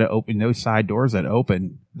kid and you got to open those side doors that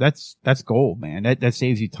open, that's gold, man. That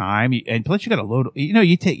saves you time. And plus you got a load,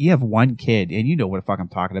 you have one kid and you know what the fuck I'm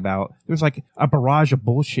talking about. There's like a barrage of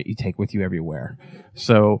bullshit you take with you everywhere.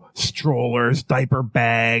 So strollers, diaper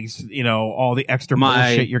bags, all the extra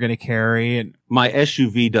bullshit you're going to carry. And my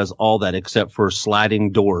SUV does all that except for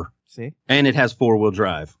sliding door. See? And it has 4-wheel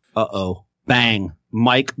drive. Uh-oh. Bang.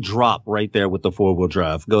 Mic drop right there with the 4-wheel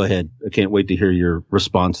drive. Go ahead. I can't wait to hear your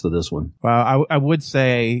response to this one. Well, I would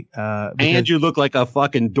say, and you look like a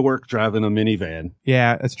fucking dork driving a minivan.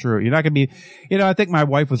 Yeah, that's true. You're not going to be, I think my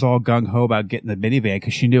wife was all gung ho about getting the minivan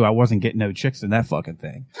because she knew I wasn't getting no chicks in that fucking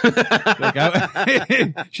thing.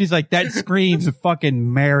 She's like, that screams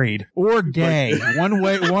fucking married or gay. One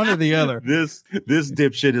way, one or the other. This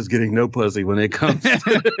dipshit is getting no pussy when it comes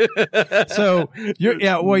to So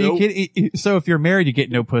you so if you're married, you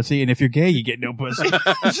get no pussy, and if you're gay, you get no pussy.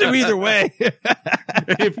 So either way.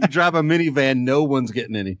 If you drive a minivan, no one's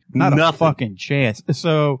getting any. Not Nothing. a fucking chance.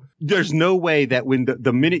 So There's no way that when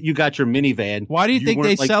the minute you got your minivan, why do you think they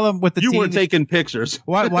weren't, sell them with the you TV? weren't taking pictures.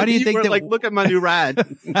 Why do you think weren't that? like, look at my new ride?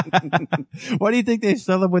 Why do you think they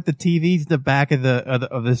sell them with the TVs in the back of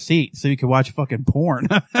the seat so you can watch fucking porn?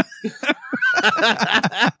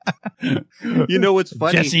 You know what's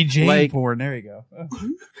funny? Jesse Jane Like, porn. There you go.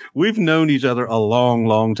 we've known each other a long,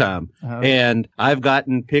 long time. And I've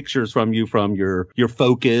gotten pictures from you from your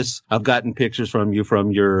Focus. I've gotten pictures from you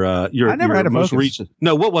from your I never your had a most Focus. recent.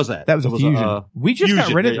 No, what was that? That was a Fusion. We just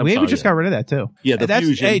got rid of. I'm We sorry, just yeah. got rid of that too. Yeah, the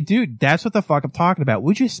Fusion. Hey, dude, that's what the fuck I'm talking about.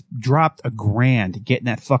 We just dropped $1,000 getting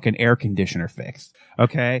that fucking air conditioner fixed.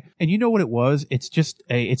 Okay, and you know what it was? It's just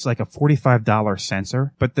it's like a $45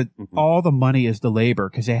 sensor, but all the money is the labor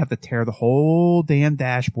because they have to tear the whole damn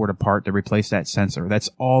dashboard apart to replace that sensor. That's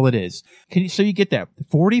all it is. So you get that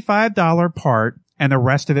 $45 part. And the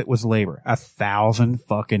rest of it was labor. $1,000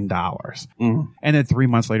 fucking dollars. And then 3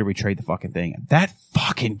 months later, we trade the fucking thing in. That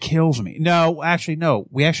fucking kills me. No.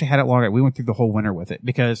 We actually had it longer. We went through the whole winter with it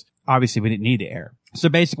because obviously we didn't need the air. So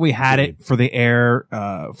basically we had it for the air,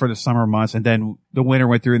 for the summer months. And then the winter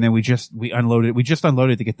went through and then we unloaded. We just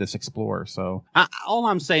unloaded to get this Explorer. So all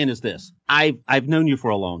I'm saying is this. I've known you for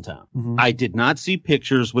a long time. I did not see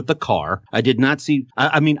pictures with the car. I did not see,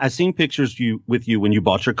 I mean, I seen pictures with you when you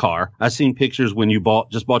bought your car. I seen pictures when you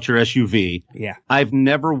just bought your SUV. Yeah. I've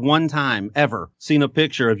never one time ever seen a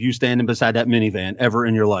picture of you standing beside that minivan ever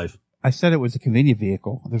in your life. I said it was a convenient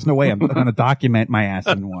vehicle. There's no way I'm going to document my ass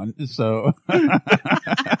in one. So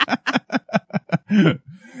no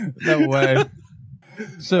way.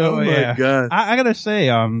 So oh my God. I gotta say,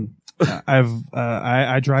 I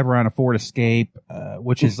drive around a Ford Escape,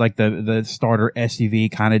 which is like the starter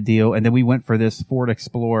SUV kind of deal. And then we went for this Ford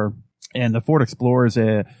Explorer, and the Ford Explorer is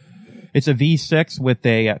it's a V6 with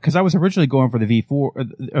cause I was originally going for the V4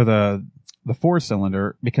 or the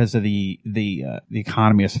 4-cylinder because of the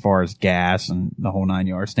economy as far as gas and the whole 9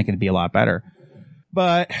 yards, thinking it'd be a lot better.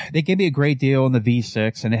 But they gave me a great deal on the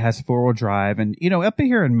V6 and it has 4-wheel drive. And, you know, up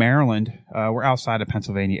here in Maryland, we're outside of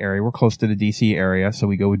Pennsylvania area. We're close to the DC area. So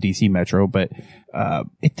we go with DC Metro, but,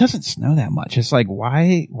 it doesn't snow that much. It's like,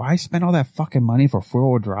 why spend all that fucking money for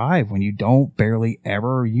 4-wheel drive when you don't barely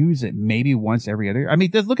ever use it? Maybe once every other year. I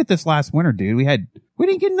mean, look at this last winter, dude. We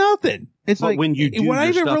didn't get nothing. It's but like when you do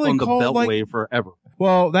your stuff really on the cold, Beltway forever.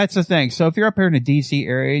 Well, that's the thing. So if you're up here in the DC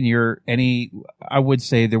area and I would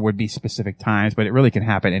say there would be specific times, but it really can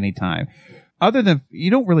happen anytime. Other than,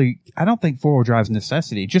 I don't think 4-wheel drive is a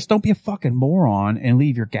necessity. Just don't be a fucking moron and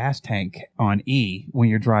leave your gas tank on E when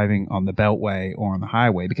you're driving on the Beltway or on the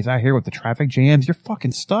highway, because out here with the traffic jams, you're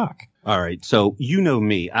fucking stuck. All right. So you know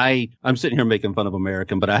me. I'm sitting here making fun of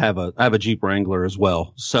American, but I have a Jeep Wrangler as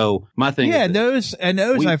well. So my thing is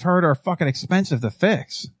those I've heard are fucking expensive to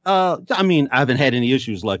fix. I mean, I haven't had any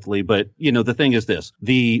issues luckily, but you know, the thing is this,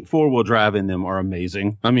 the 4-wheel drive in them are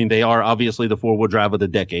amazing. I mean, they are obviously the 4-wheel drive of the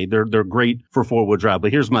decade. They're great for 4-wheel drive,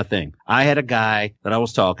 but here's my thing. I had a guy that I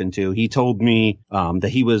was talking to. He told me, that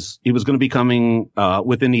he was going to be coming,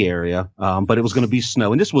 within the area. But it was going to be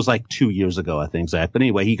snow. And this was like 2 years ago, I think, Zach. But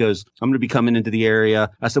anyway, he goes, I'm going to be coming into the area.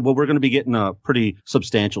 I said, well, we're going to be getting a pretty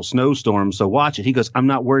substantial snowstorm. So watch it. He goes, I'm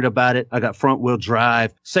not worried about it. I got front wheel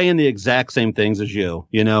drive, saying the exact same things as you,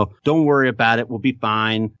 don't worry about it. We'll be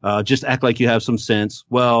fine. Just act like you have some sense.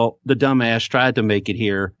 Well, the dumbass tried to make it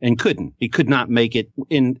here and couldn't. He could not make it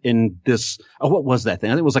in this. What was that thing?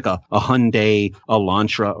 I think it was like a Hyundai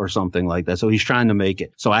Elantra or something like that. So he's trying to make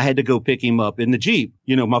it. So I had to go pick him up in the Jeep,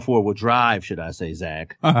 my 4-wheel drive, should I say,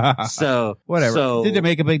 Zach? So whatever. So, did it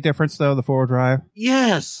make a big difference though, the 4-wheel drive?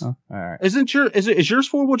 Yes. Oh, all right. Is yours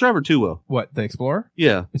 4-wheel drive or 2-wheel? What, the Explorer?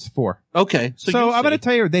 Yeah. It's 4. Okay. So I'm going to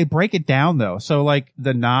tell you, they break it down though. So like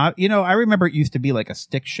the knob, I remember it used to be like a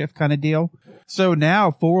stick shift kind of deal. So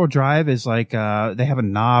now 4-wheel drive is like, they have a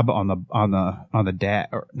knob on the dash,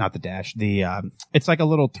 or not the dash, it's like a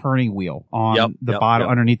little turning wheel on the bottom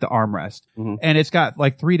underneath the armrest. Mm-hmm. And it's got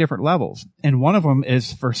like 3 different levels. And one of them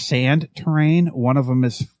is for sand terrain. One of them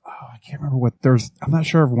is, I can't remember I'm not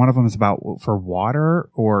sure if one of them is for water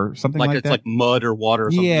or something like that. It's like mud or water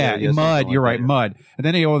or something. Yeah, mud. You're right, mud. And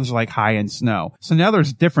then it goes like high end snow. So now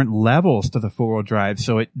there's different levels to the 4-wheel drive.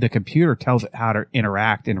 So the computer tells it how to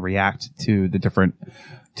interact and react to the different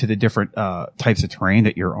types of terrain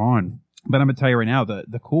that you're on. But I'm going to tell you right now,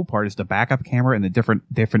 the cool part is the backup camera and the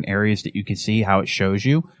different areas that you can see how it shows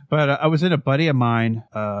you. But I was in a buddy of mine.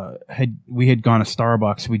 We had gone to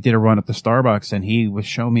Starbucks. We did a run at the Starbucks, and he was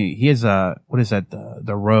showing me. He has what is that?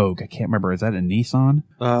 The Rogue. I can't remember. Is that a Nissan?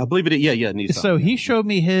 I believe it. Yeah, Nissan. So he showed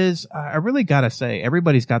me his. I really gotta say,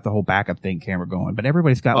 everybody's got the whole backup thing camera going, but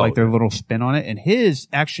everybody's got their little spin on it, and his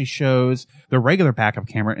actually shows the regular backup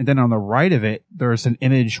camera, and then on the right of it, there's an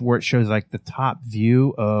image where it shows like the top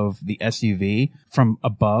view of the SUV from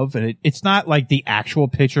above, and it's not like the actual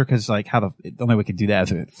picture because like how the only way we could do that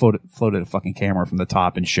is if it floated a fucking camera from the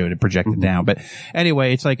top and showed it projected down. But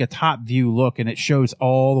anyway, it's like a top view look, and it shows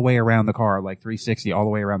all the way around the car, like 360 all the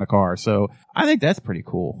way around the car. So I think that's pretty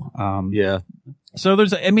cool. Yeah. So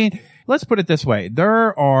let's put it this way.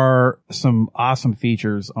 There are some awesome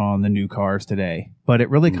features on the new cars today, but it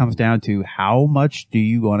really comes down to how much do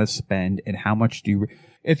you want to spend and how much do you...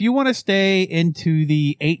 If you want to stay into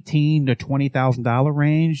the $18,000 to $20,000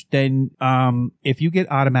 range, then if you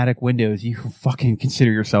get automatic windows, you fucking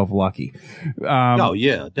consider yourself lucky.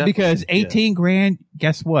 Definitely. Because 18 grand,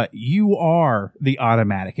 guess what? You are the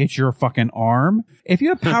automatic. It's your fucking arm. If you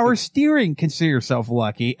have power steering, consider yourself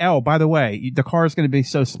lucky. Oh, by the way, the car is going to be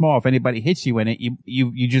so small. If anybody hits you in it,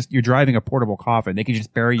 you're driving a portable coffin. They can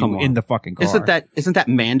just bury you in the fucking car. Isn't that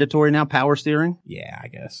mandatory now? Power steering? Yeah, I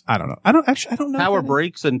guess. I don't know. I don't know. Power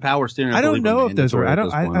brakes and power steering. I don't know if those are. I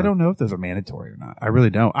don't know if those are mandatory or not. I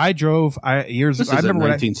really don't. I drove years ago. I remember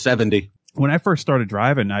 1970. When I first started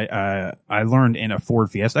driving, I learned in a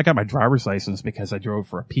Ford Fiesta. I got my driver's license because I drove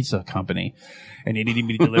for a pizza company, and they needed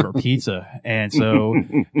me to deliver pizza. And so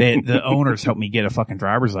the owners helped me get a fucking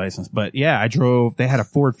driver's license. But yeah, I drove. They had a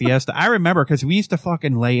Ford Fiesta. I remember because we used to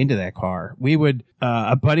fucking lay into that car. We would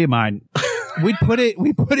a buddy of mine. We put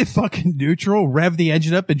it fucking neutral, rev the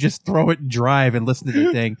engine up, and just throw it and drive and listen to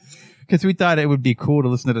the thing. Because we thought it would be cool to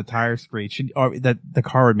listen to the tire screech, or that the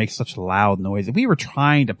car would make such loud noise. We were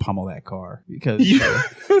trying to pummel that car because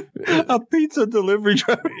a pizza delivery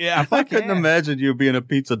driver. Yeah, I couldn't imagine you being a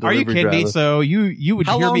pizza delivery driver. Are you kidding me? So you would.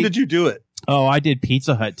 How hear long me, did you do it? Oh, I did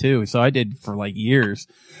Pizza Hut too. So I did for like years.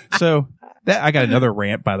 So. I got another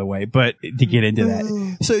rant, by the way, but to get into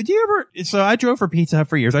that. So I drove for Pizza Hut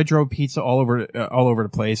for years. I drove pizza all over the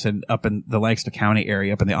place and up in the Lancaster County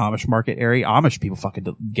area, up in the Amish market area. Amish people fucking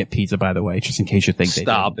get pizza, by the way, just in case you think they do.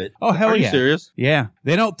 Stop it. Oh, hell yeah. Are you serious? Yeah.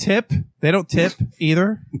 They don't tip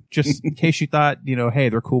either. Just in case you thought, hey,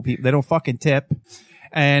 they're cool people. They don't fucking tip.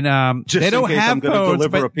 And just they don't have phones,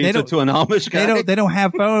 deliver a pizza to an Amish guy. They don't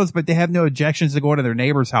have phones, but they have no objections to going to their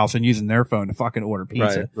neighbor's house and using their phone to fucking order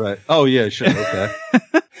pizza. Right. Oh yeah, sure, okay.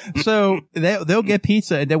 So they'll get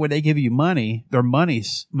pizza, and then when they give you money, their money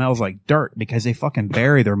smells like dirt because they fucking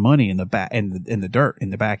bury their money in the back in the dirt in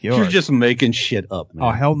the backyard. You're just making shit up, man.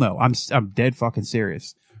 Oh hell no, I'm dead fucking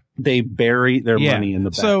serious. They bury their money in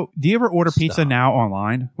the back. So, do you ever order pizza now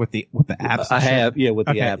online with the apps? I have, with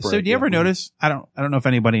the app. So, do you ever notice? I don't know if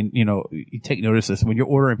anybody, you take notice of this when you're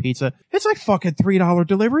ordering pizza. It's like fucking $3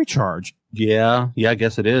 delivery charge. Yeah, I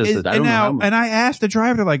guess it is. I don't know. And I asked the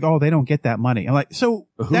driver, they're like, "Oh, they don't get that money." I'm like, "So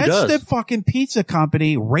that's the fucking pizza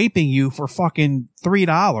company raping you for fucking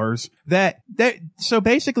 $3." So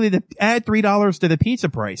basically, add $3 to the pizza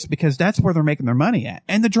price because that's where they're making their money at,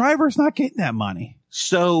 and the driver's not getting that money.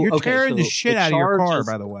 So you're tearing the shit out of your car,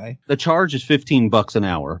 by the way. The charge is $15 an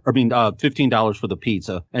hour. I mean, $15 for the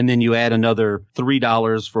pizza, and then you add another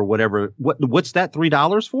 $3 for whatever. What's that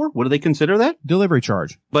 $3 for? What do they consider that? Delivery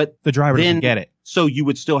charge. But the driver doesn't get it. So you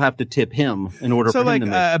would still have to tip him in order for him to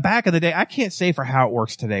make. Back in the day, I can't say for how it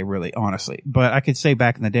works today, really, honestly, but I could say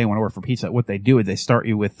back in the day when I worked for Pizza, what they do is they start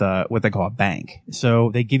you with what they call a bank. So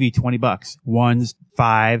they give you $20, $1,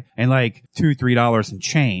 $5, and like $2, $3 and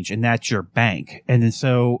change, and that's your bank. And then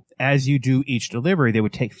so as you do each delivery, they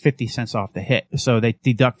would take 50 cents off the hit. So they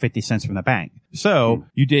deduct 50 cents from the bank. So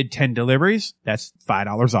you did 10 deliveries. That's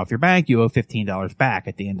 $5 off your bank. You owe $15 back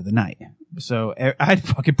at the end of the night. So I'd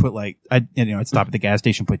fucking put I'd stop at the gas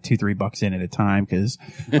station, put $2-3 in at a time because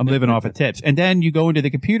I'm living off of tips. And then you go into the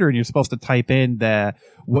computer and you're supposed to type in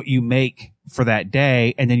what you make for that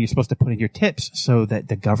day. And then you're supposed to put in your tips so that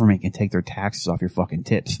the government can take their taxes off your fucking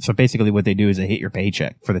tips. So basically what they do is they hit your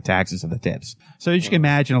paycheck for the taxes of the tips. So you can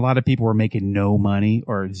imagine a lot of people were making no money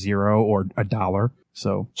or $0 or $1.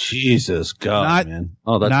 So Jesus God, man.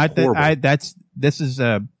 Oh, that's horrible.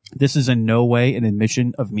 This is in no way an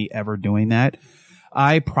admission of me ever doing that.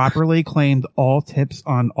 I properly claimed all tips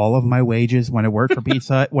on all of my wages when I worked for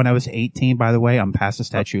Pizza Hut. When I was 18, by the way, I'm past the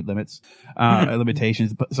statute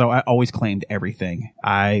limitations. But so I always claimed everything.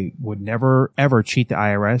 I would never, ever cheat the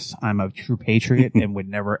IRS. I'm a true patriot and would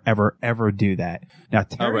never, ever, ever do that. Now,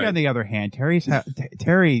 Terry, on the other hand, Terry,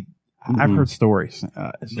 I've heard stories.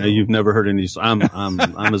 No, you've never heard any. I'm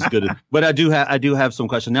as good as, but I do have some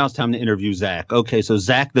questions. Now it's time to interview Zach. Okay. So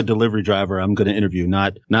Zach, the delivery driver, I'm going to interview,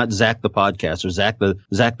 not Zach, the podcaster, Zach,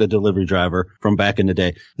 the delivery driver from back in the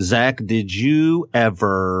day. Zach, did you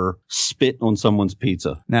ever spit on someone's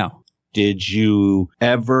pizza? No. Did you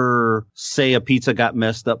ever say a pizza got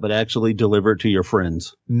messed up, but actually deliver it to your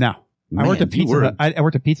friends? No. Man, I worked at Pizza Hut. I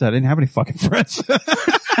worked at Pizza Hut. I didn't have any fucking friends.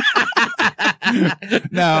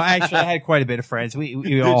 No, actually, I had quite a bit of friends.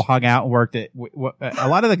 We all hung out and worked at a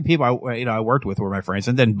lot of the people I worked with were my friends,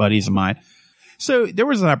 and then buddies of mine. So there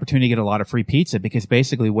was an opportunity to get a lot of free pizza because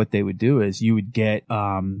basically what they would do is you would get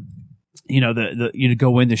you'd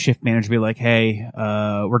go in, the shift manager would be like, hey,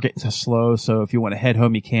 we're getting so slow, so if you want to head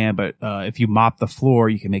home, you can, but if you mop the floor,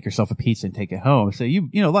 you can make yourself a pizza and take it home. So you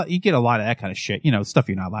get a lot of that kind of shit, stuff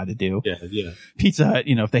you're not allowed to do. Yeah. Pizza Hut,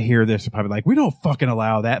 if they hear this, they're probably like, we don't fucking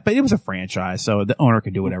allow that. But it was a franchise, so the owner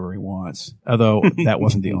could do whatever he wants. Although that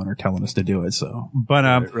wasn't the owner telling us to do it, so.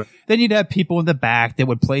 But right. Then you'd have people in the back that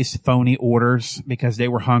would place phony orders because they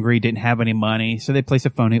were hungry, didn't have any money, so they place a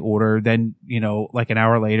phony order. Then, like an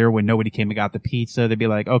hour later when nobody came and got the pizza, they'd be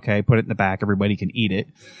like, okay, put it in the back, everybody can eat it.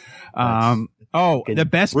 The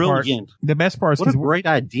best part is, what a great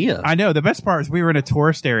idea. I know, the best part is we were in a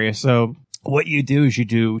tourist area, so what you do is you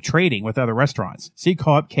do trading with other restaurants. So you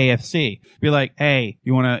call up KFC, be like, hey,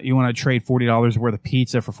 you want to trade $40 worth of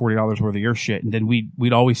pizza for $40 worth of your shit. And then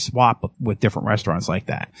we'd always swap with different restaurants like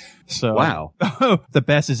that. So wow. The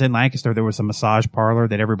best is in Lancaster. There was a massage parlor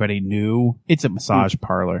that everybody knew. It's a massage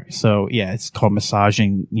parlor. So yeah, it's called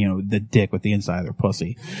massaging, the dick with the inside of their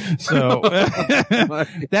pussy. So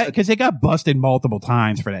cause they got busted multiple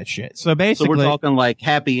times for that shit. So basically, so we're talking like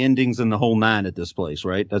happy endings in the whole nine at this place,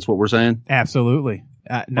 right? That's what we're saying. Absolutely.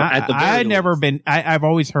 I've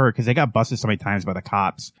always heard, because they got busted so many times by the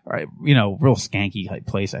cops. Right, real skanky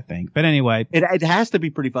place, I think. But anyway, it has to be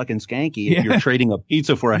pretty fucking skanky if you're trading a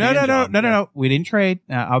pizza for a hand job. No. We didn't trade.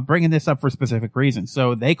 I'm bringing this up for a specific reason.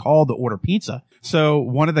 So they called to order pizza. So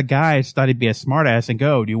one of the guys thought he'd be a smartass and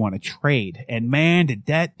go, do you want to trade? And man, did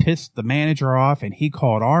that piss the manager off. And he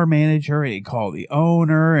called our manager and he called the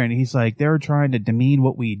owner and he's like, they're trying to demean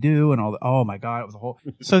what we do and all that. Oh my God, it was a whole.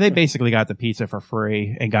 So they basically got the pizza for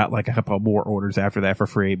free and got like a couple more orders after that for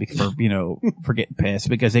free for getting pissed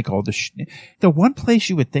because they called the one place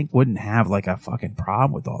you would think wouldn't have like a fucking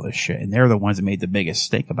problem with all this shit, and they're the ones that made the biggest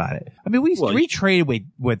stink about it. I mean, we traded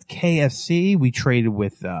with KFC, we traded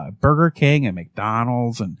with Burger King and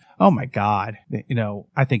McDonald's, and oh my God,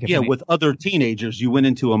 I think with other teenagers, you went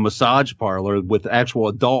into a massage parlor with actual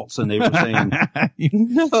adults, and they were saying,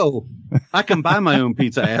 "No, I can buy my own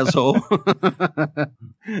pizza, asshole."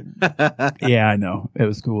 Yeah, I know. It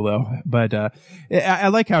was cool though. But I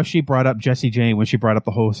like how she brought up Jessie Jane when she brought up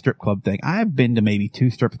the whole strip club thing. I've been to maybe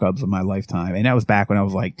 2 strip clubs in my lifetime, and that was back when I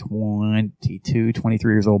was like 22,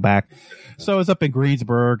 23 years old back. So I was up in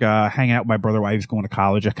Greensburg, hanging out with my brother while he was going to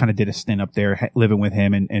college. I kind of did a stint up there, living with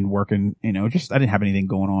him and working, I didn't have anything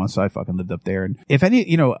going on, so I fucking lived up there. And if I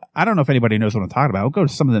don't know if anybody knows what I'm talking about. I'll go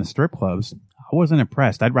to some of them strip clubs. I wasn't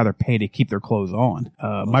impressed. I'd rather pay to keep their clothes on.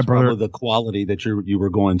 My brother, the quality that you were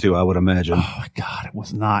going to, I would imagine. Oh my God, it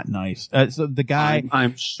was not nice. So the guy,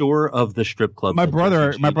 I'm sure of the strip club. My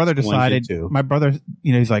brother decided. My brother,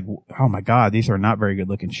 he's like, oh my God, these are not very good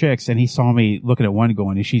looking chicks. And he saw me looking at one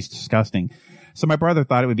going, she's disgusting. So my brother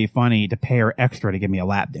thought it would be funny to pay her extra to give me a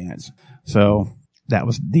lap dance. So that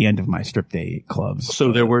was the end of my strip day clubs.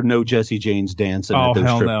 So there were no Jessie Janes dancing. Oh,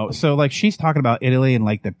 hell no. Clubs. So like she's talking about Italy and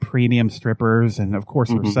like the premium strippers and of course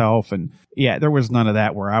herself. And yeah, there was none of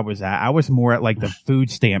that where I was at. I was more at like the food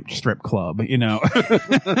stamp strip club,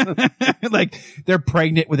 like they're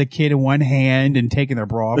pregnant with a kid in one hand and taking their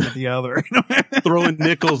bra off with the other. Throwing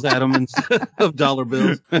nickels at them instead of dollar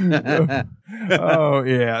bills. Oh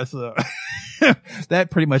yeah. So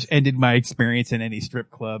that pretty much ended my experience in any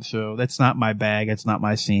strip club. So that's not my bag. It's not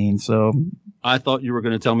my scene. So I thought you were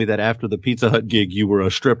going to tell me that after the Pizza Hut gig, you were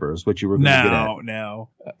a stripper is what you were going to get at. No.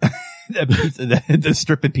 The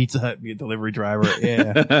stripping Pizza Hut delivery driver.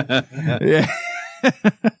 Yeah. Yeah.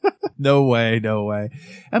 No way.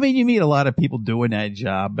 I mean, you meet a lot of people doing that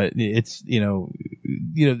job, but it's,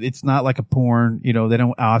 it's not like a porn, they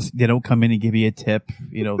don't come in and give you a tip,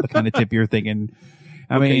 the kind of tip you're thinking.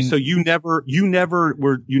 I mean, so you never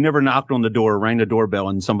knocked on the door, rang the doorbell,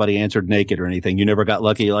 and somebody answered naked or anything. You never got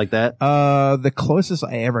lucky like that. The closest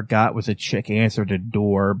I ever got was a chick answered the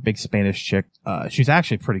door, big Spanish chick. She's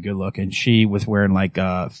actually pretty good looking. She was wearing like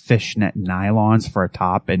fishnet nylons for a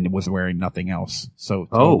top and was wearing nothing else, so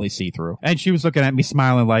totally see through. And she was looking at me,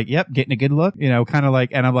 smiling like, "Yep, getting a good look," kind of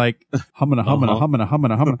like. And I'm like, humming.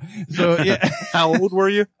 So yeah. How old were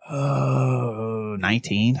you?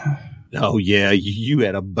 19. Oh yeah, you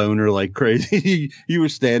had a boner like crazy. You were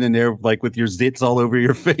standing there like with your zits all over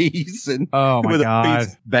your face and oh my with God, a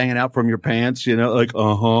piece banging out from your pants. Like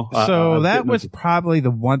So that was probably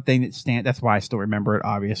the one thing that that's why I still remember it,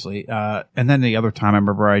 obviously. And then the other time I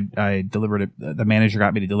remember I delivered it. The manager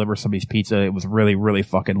got me to deliver somebody's pizza. It was really, really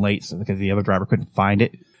fucking late, because the other driver couldn't find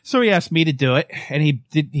it. So he asked me to do it, and he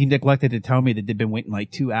neglected to tell me that they'd been waiting like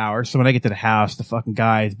 2 hours. So when I get to the house, the fucking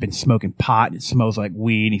guy has been smoking pot, and it smells like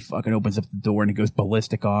weed, and he fucking opens up the door, and he goes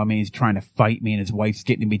ballistic on me. He's trying to fight me, and his wife's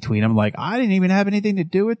getting in between. I'm like, I didn't even have anything to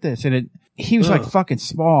do with this. And he was like fucking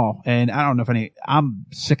small, and I don't know if I'm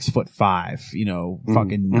 6'5",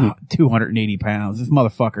 fucking 280 pounds. This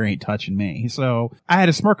motherfucker ain't touching me. So I had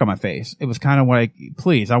a smirk on my face. It was kind of like,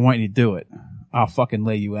 please, I want you to do it. I'll fucking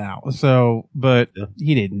lay you out. So, but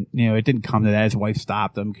he didn't, it didn't come to that. His wife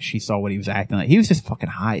stopped him because she saw what he was acting like. He was just fucking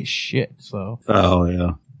high as shit. So. Oh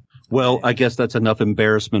yeah. Well, I guess that's enough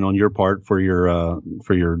embarrassment on your part for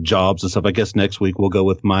your jobs and stuff. I guess next week we'll go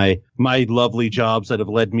with my lovely jobs that have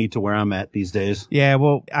led me to where I'm at these days. Yeah,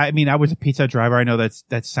 well, I mean, I was a pizza driver. I know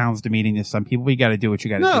that sounds demeaning to some people. You got to do what you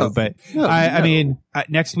got to do. But I mean,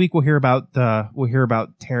 next week we'll hear about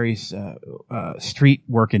Terry's street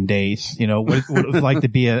working days. What it was like to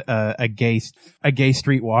be a gay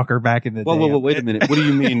street walker back in the day. Whoa, wait a minute. What do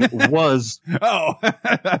you mean was? Oh,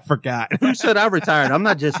 I forgot. Who said I retired? I'm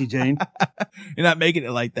not Jesse James. You're not making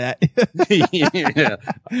it like that. Yeah,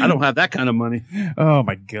 I don't have that kind of money. Oh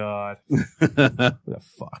my God. What the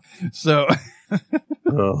fuck? So.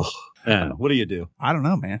 Yeah, what do you do? I don't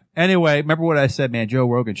know, man. Anyway, remember what I said, man. Joe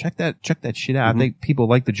Rogan, check that shit out. I think people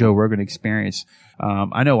like the Joe Rogan experience.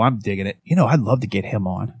 I know I'm digging it. I'd love to get him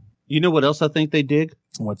on. You know what else I think they dig?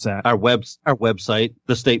 What's that? Our website,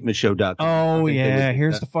 thestatementshow.com. Oh yeah,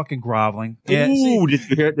 here's the fucking groveling. Yeah, ooh, did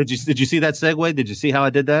you hear? Did you see that segue? Did you see how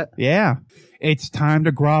I did that? Yeah, it's time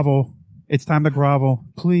to grovel. It's time to grovel.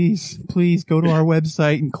 Please go to our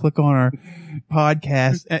website and click on our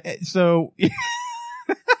podcast. So,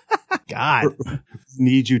 God,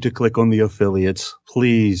 need you to click on the affiliates.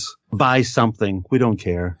 Please buy something. We don't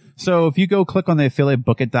care. So if you go click on the affiliate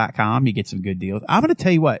bookit.com, you get some good deals. I'm going to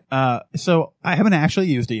tell you what. So I haven't actually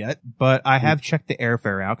used it yet, but I have checked the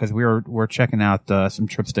airfare out because we're checking out some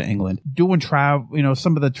trips to England, doing travel.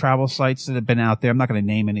 Some of the travel sites that have been out there. I'm not going to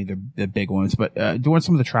name any of the big ones, but doing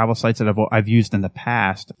some of the travel sites that I've used in the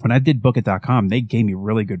past. When I did bookit.com, they gave me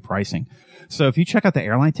really good pricing. So if you check out the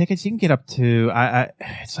airline tickets, you can get up to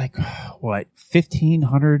it's like what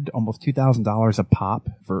 $1,500, almost $2,000 a pop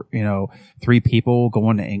for 3 people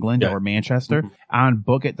going to England or Manchester. On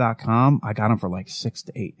Bookit.com, I got them for like $600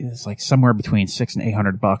 to $800. It's like somewhere between $600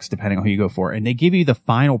 and $800 depending on who you go for, and they give you the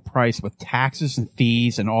final price with taxes and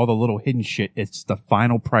fees and all the little hidden shit. It's the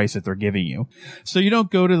final price that they're giving you, so you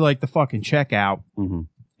don't go to like the fucking checkout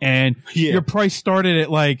and your price started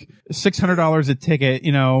at like $600 a ticket.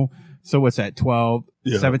 So what's that? 12,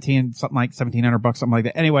 17, something like $1,700, something like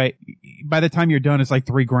that. Anyway, by the time you're done, it's like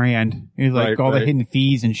 $3,000. It's like all the hidden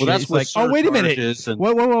fees and shit. Well, that's it's like, oh, wait a minute.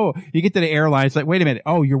 Whoa. You get to the airline. It's like, wait a minute.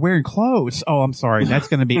 Oh, you're wearing clothes. Oh, I'm sorry. That's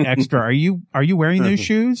going to be extra. Are you wearing those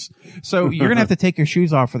shoes? So you're going to have to take your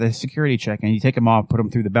shoes off for the security check, and you take them off, put them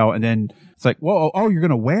through the belt, and then it's like, whoa, oh, you're going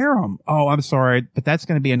to wear them. Oh, I'm sorry. But that's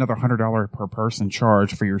going to be another $100 per person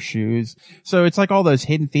charge for your shoes. So it's like all those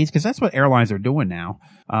hidden fees, because that's what airlines are doing now.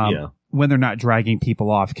 When they're not dragging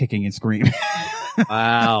people off, kicking and screaming.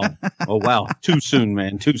 Wow. Oh, wow. Too soon,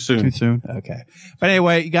 man. Too soon. Too soon? Okay. But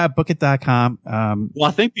anyway, you got bookit.com. Well,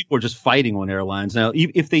 I think people are just fighting on airlines now.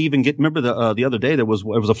 If they even get, remember the other day there was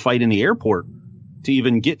a fight in the airport to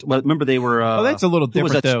even get, well, remember they were, oh, that's a little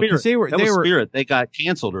different though. Spirit. They were Spirit. They got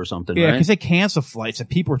canceled or something. Yeah. Right? Cause they canceled flights and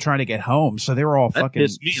people were trying to get home. So they were all that fucking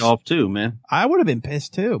pissed me off too, man. I would have been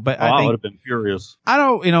pissed too, but I would have been furious. I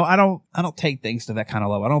don't take things to that kind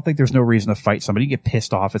of level. I don't think there's no reason to fight somebody. You get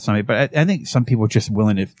pissed off at somebody, but I think some people are just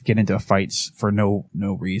willing to get into fights for no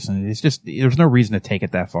reason. It's just, there's no reason to take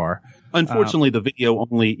it that far. Unfortunately, the video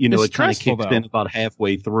only, it kind of kicks in about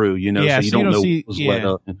halfway through, so you don't know what was led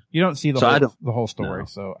up. You don't see the whole story,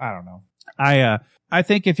 so I don't know. I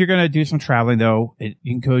think if you're going to do some traveling, though, you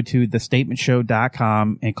can go to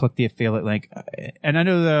thestatementshow.com and click the affiliate link. And I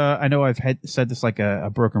know I've said this like a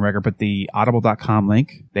broken record, but the audible.com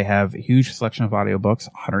link, they have a huge selection of audiobooks,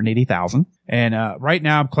 180,000. And right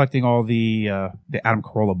now I'm collecting all the Adam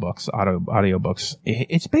Carolla books, audiobooks.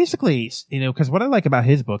 It's basically, because what I like about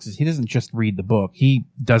his books is he doesn't just read the book. He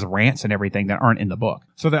does rants and everything that aren't in the book.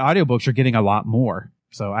 So the audiobooks are getting a lot more.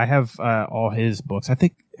 So I have all his books. I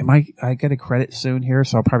think I get a credit soon here,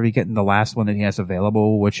 so I'll probably be getting the last one that he has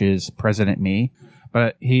available, which is President Me.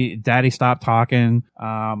 But Daddy Stop Talking,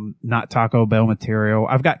 not Taco Bell material.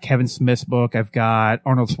 I've got Kevin Smith's book. I've got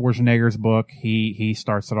Arnold Schwarzenegger's book. He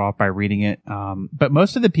starts it off by reading it. But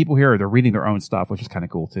most of the people here, they're reading their own stuff, which is kind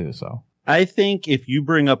of cool too. So I think if you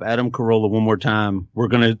bring up Adam Carolla one more time, we're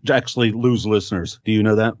going to actually lose listeners. Do you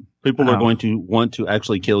know that? People are going to want to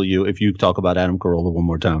actually kill you if you talk about Adam Carolla one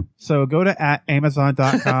more time. So go to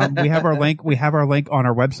Amazon.com. We have our link. We have our link on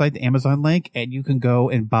our website, the Amazon link, and you can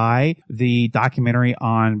go and buy the documentary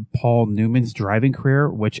on Paul Newman's driving career,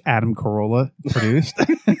 which Adam Carolla produced.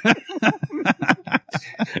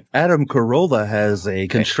 Adam Carolla has a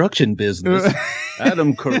construction business.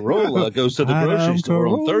 Adam Carolla goes to the grocery store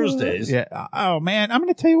on Thursdays. Yeah. Oh man, I'm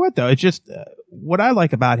going to tell you what though. It's just what I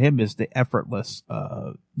like about him is the effortless,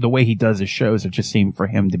 the way he does his shows. It just seemed for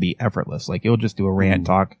him to be effortless. Like he'll just do a rant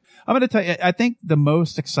talk. I'm going to tell you, I think the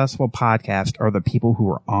most successful podcasts are the people who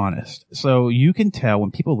are honest. So you can tell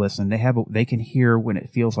when people listen, they can hear when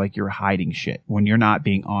it feels like you're hiding shit, when you're not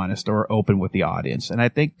being honest or open with the audience. And I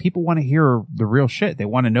think people want to hear the real shit. They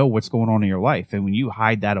want to know what's going on in your life. And when you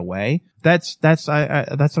hide that away, that's what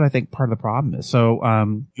I think part of the problem is. So,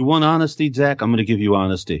 you want honesty, Zach? I'm going to give you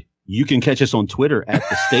honesty. You can catch us on Twitter at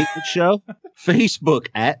The Statement Show, Facebook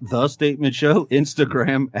at The Statement Show,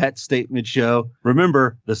 Instagram at Statement Show.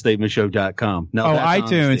 Remember, thestatementshow.com. Now,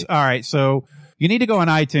 iTunes. Honesty. All right. So you need to go on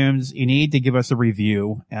iTunes. You need to give us a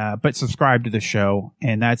review, but subscribe to the show.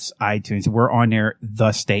 And that's iTunes. We're on there,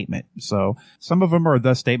 The Statement. So some of them are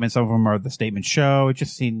The Statement. Some of them are The Statement Show. It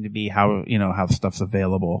just seemed to be how stuff's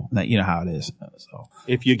available. That, how it is. So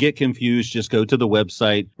if you get confused, just go to the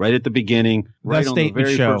website right at the beginning, right on the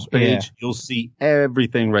very first page. Yeah. You'll see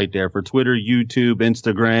everything right there for Twitter, YouTube,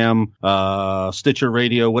 Instagram, Stitcher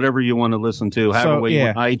Radio, whatever you want to listen to. However,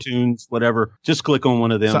 iTunes, whatever. Just click on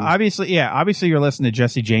one of them. So obviously you're listening to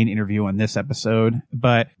Jesse Jane interview on this episode,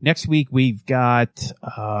 but next week we've got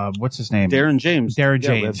what's his name? Darren James.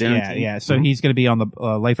 Yeah. So he's going to be on the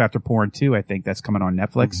Life After Porn 2. I think that's coming on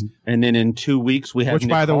Netflix. Mm-hmm. And then in 2 weeks we have Nick,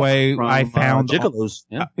 by the way, I found Gigolos.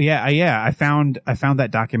 I found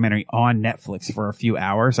that documentary on Netflix for a few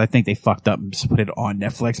hours. I think they fucked up and put it on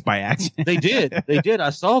Netflix by accident. They did.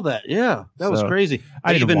 I saw that. Yeah, that was crazy.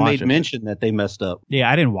 I even made mention that they messed up. Yeah,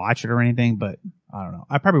 I didn't watch it or anything, but I don't know.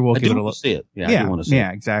 I probably will give it a look. See it. Yeah, I do want to see it.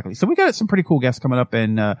 Yeah, exactly. So we got some pretty cool guests coming up,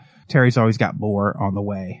 and Terry's always got more on the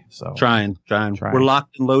way. So trying. We're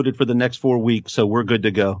locked and loaded for the next 4 weeks, so we're good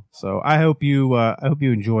to go. So I hope you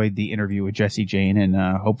enjoyed the interview with Jesse Jane, and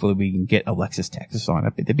hopefully we can get Alexis Texas on.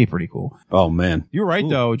 That'd be pretty cool. Oh man, you're right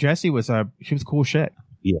though. Jesse was cool shit.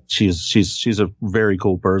 Yeah, she's a very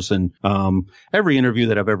cool person. Every interview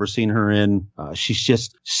that I've ever seen her in, she's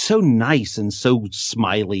just so nice and so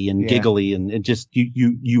smiley and giggly, and it just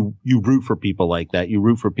you root for people like that. You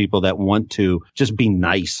root for people that want to just be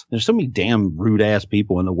nice. There's so many damn rude ass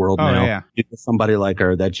people in the world now. Yeah. You get somebody like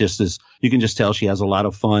her that just is. You can just tell she has a lot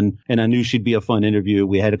of fun, and I knew she'd be a fun interview.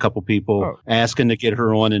 We had a couple people asking to get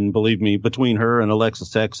her on, and believe me, between her and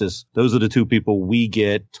Alexis Texas, those are the two people we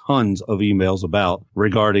get tons of emails about.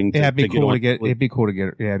 Regarding it'd be cool to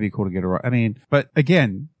get her. I mean, but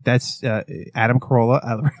again, that's Adam Carolla.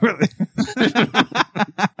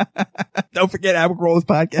 Don't forget Adam Carolla's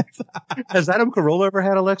podcast. Has Adam Carolla ever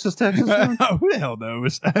had Alexis Texas on? Who the hell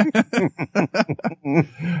knows?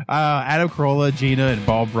 Adam Carolla, Gina, and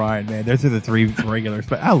Bob Bryan, man. Those are the three regulars.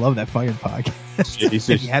 But I love that fucking podcast.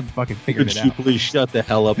 If you hadn't fucking figured it out. Could you please shut the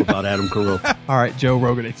hell up about Adam Carolla? All right, Joe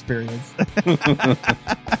Rogan Experience.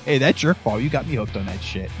 Hey, that's your fault. You got me hooked on that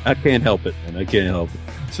shit. I can't help it, man. I can't help it.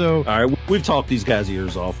 So, all right, we've talked these guys'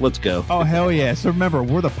 ears off. Let's go. Oh, hell yeah. So remember,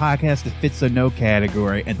 we're the podcast that fits the no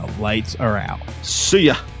category, and the lights are out. See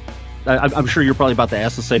ya. I'm sure you're probably about to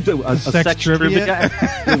ask the same thing. A sex trivia guy?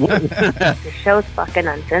 The show's fucking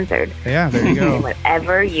uncensored. Yeah, there you go.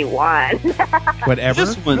 Whatever you want. Whatever.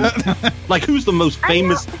 This one, like, who's the most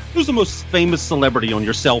famous? Who's the most famous celebrity on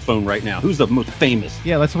your cell phone right now? Who's the most famous?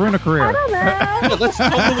 Yeah, let's ruin a career. I don't know. Yeah, let's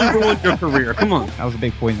totally ruin your career. Come on. I was a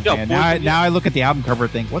big Poison fan. Now I look at the album cover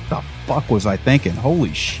and think, what the fuck fuck was I thinking?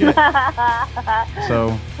 Holy shit.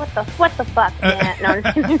 So what the fuck, man?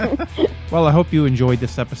 No. well, I hope you enjoyed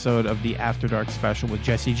this episode of the After Dark special with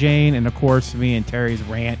Jesse Jane, and of course me and Terry's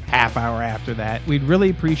rant half hour after that. We'd really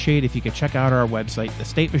appreciate if you could check out our website,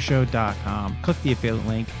 thestatementshow.com, click the affiliate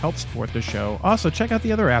link, help support the show. Also, check out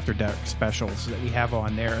the other After Dark specials that we have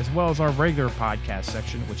on there, as well as our regular podcast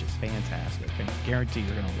section, which is fantastic. I guarantee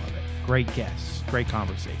you're going to love it. Great guests, great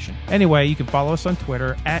conversation. Anyway, you can follow us on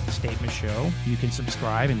Twitter at Statement Show. You can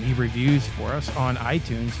subscribe and leave reviews for us on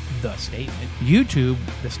iTunes, The Statement, YouTube,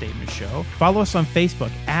 The Statement Show. Follow us on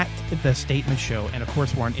Facebook at The Statement Show. And of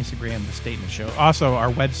course, we're on Instagram, The Statement Show. Also,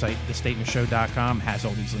 our website, thestatementshow.com, has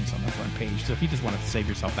all these links on the front page. So if you just want to save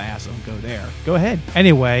yourself the hassle and go there, go ahead.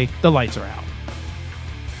 Anyway, the lights are out.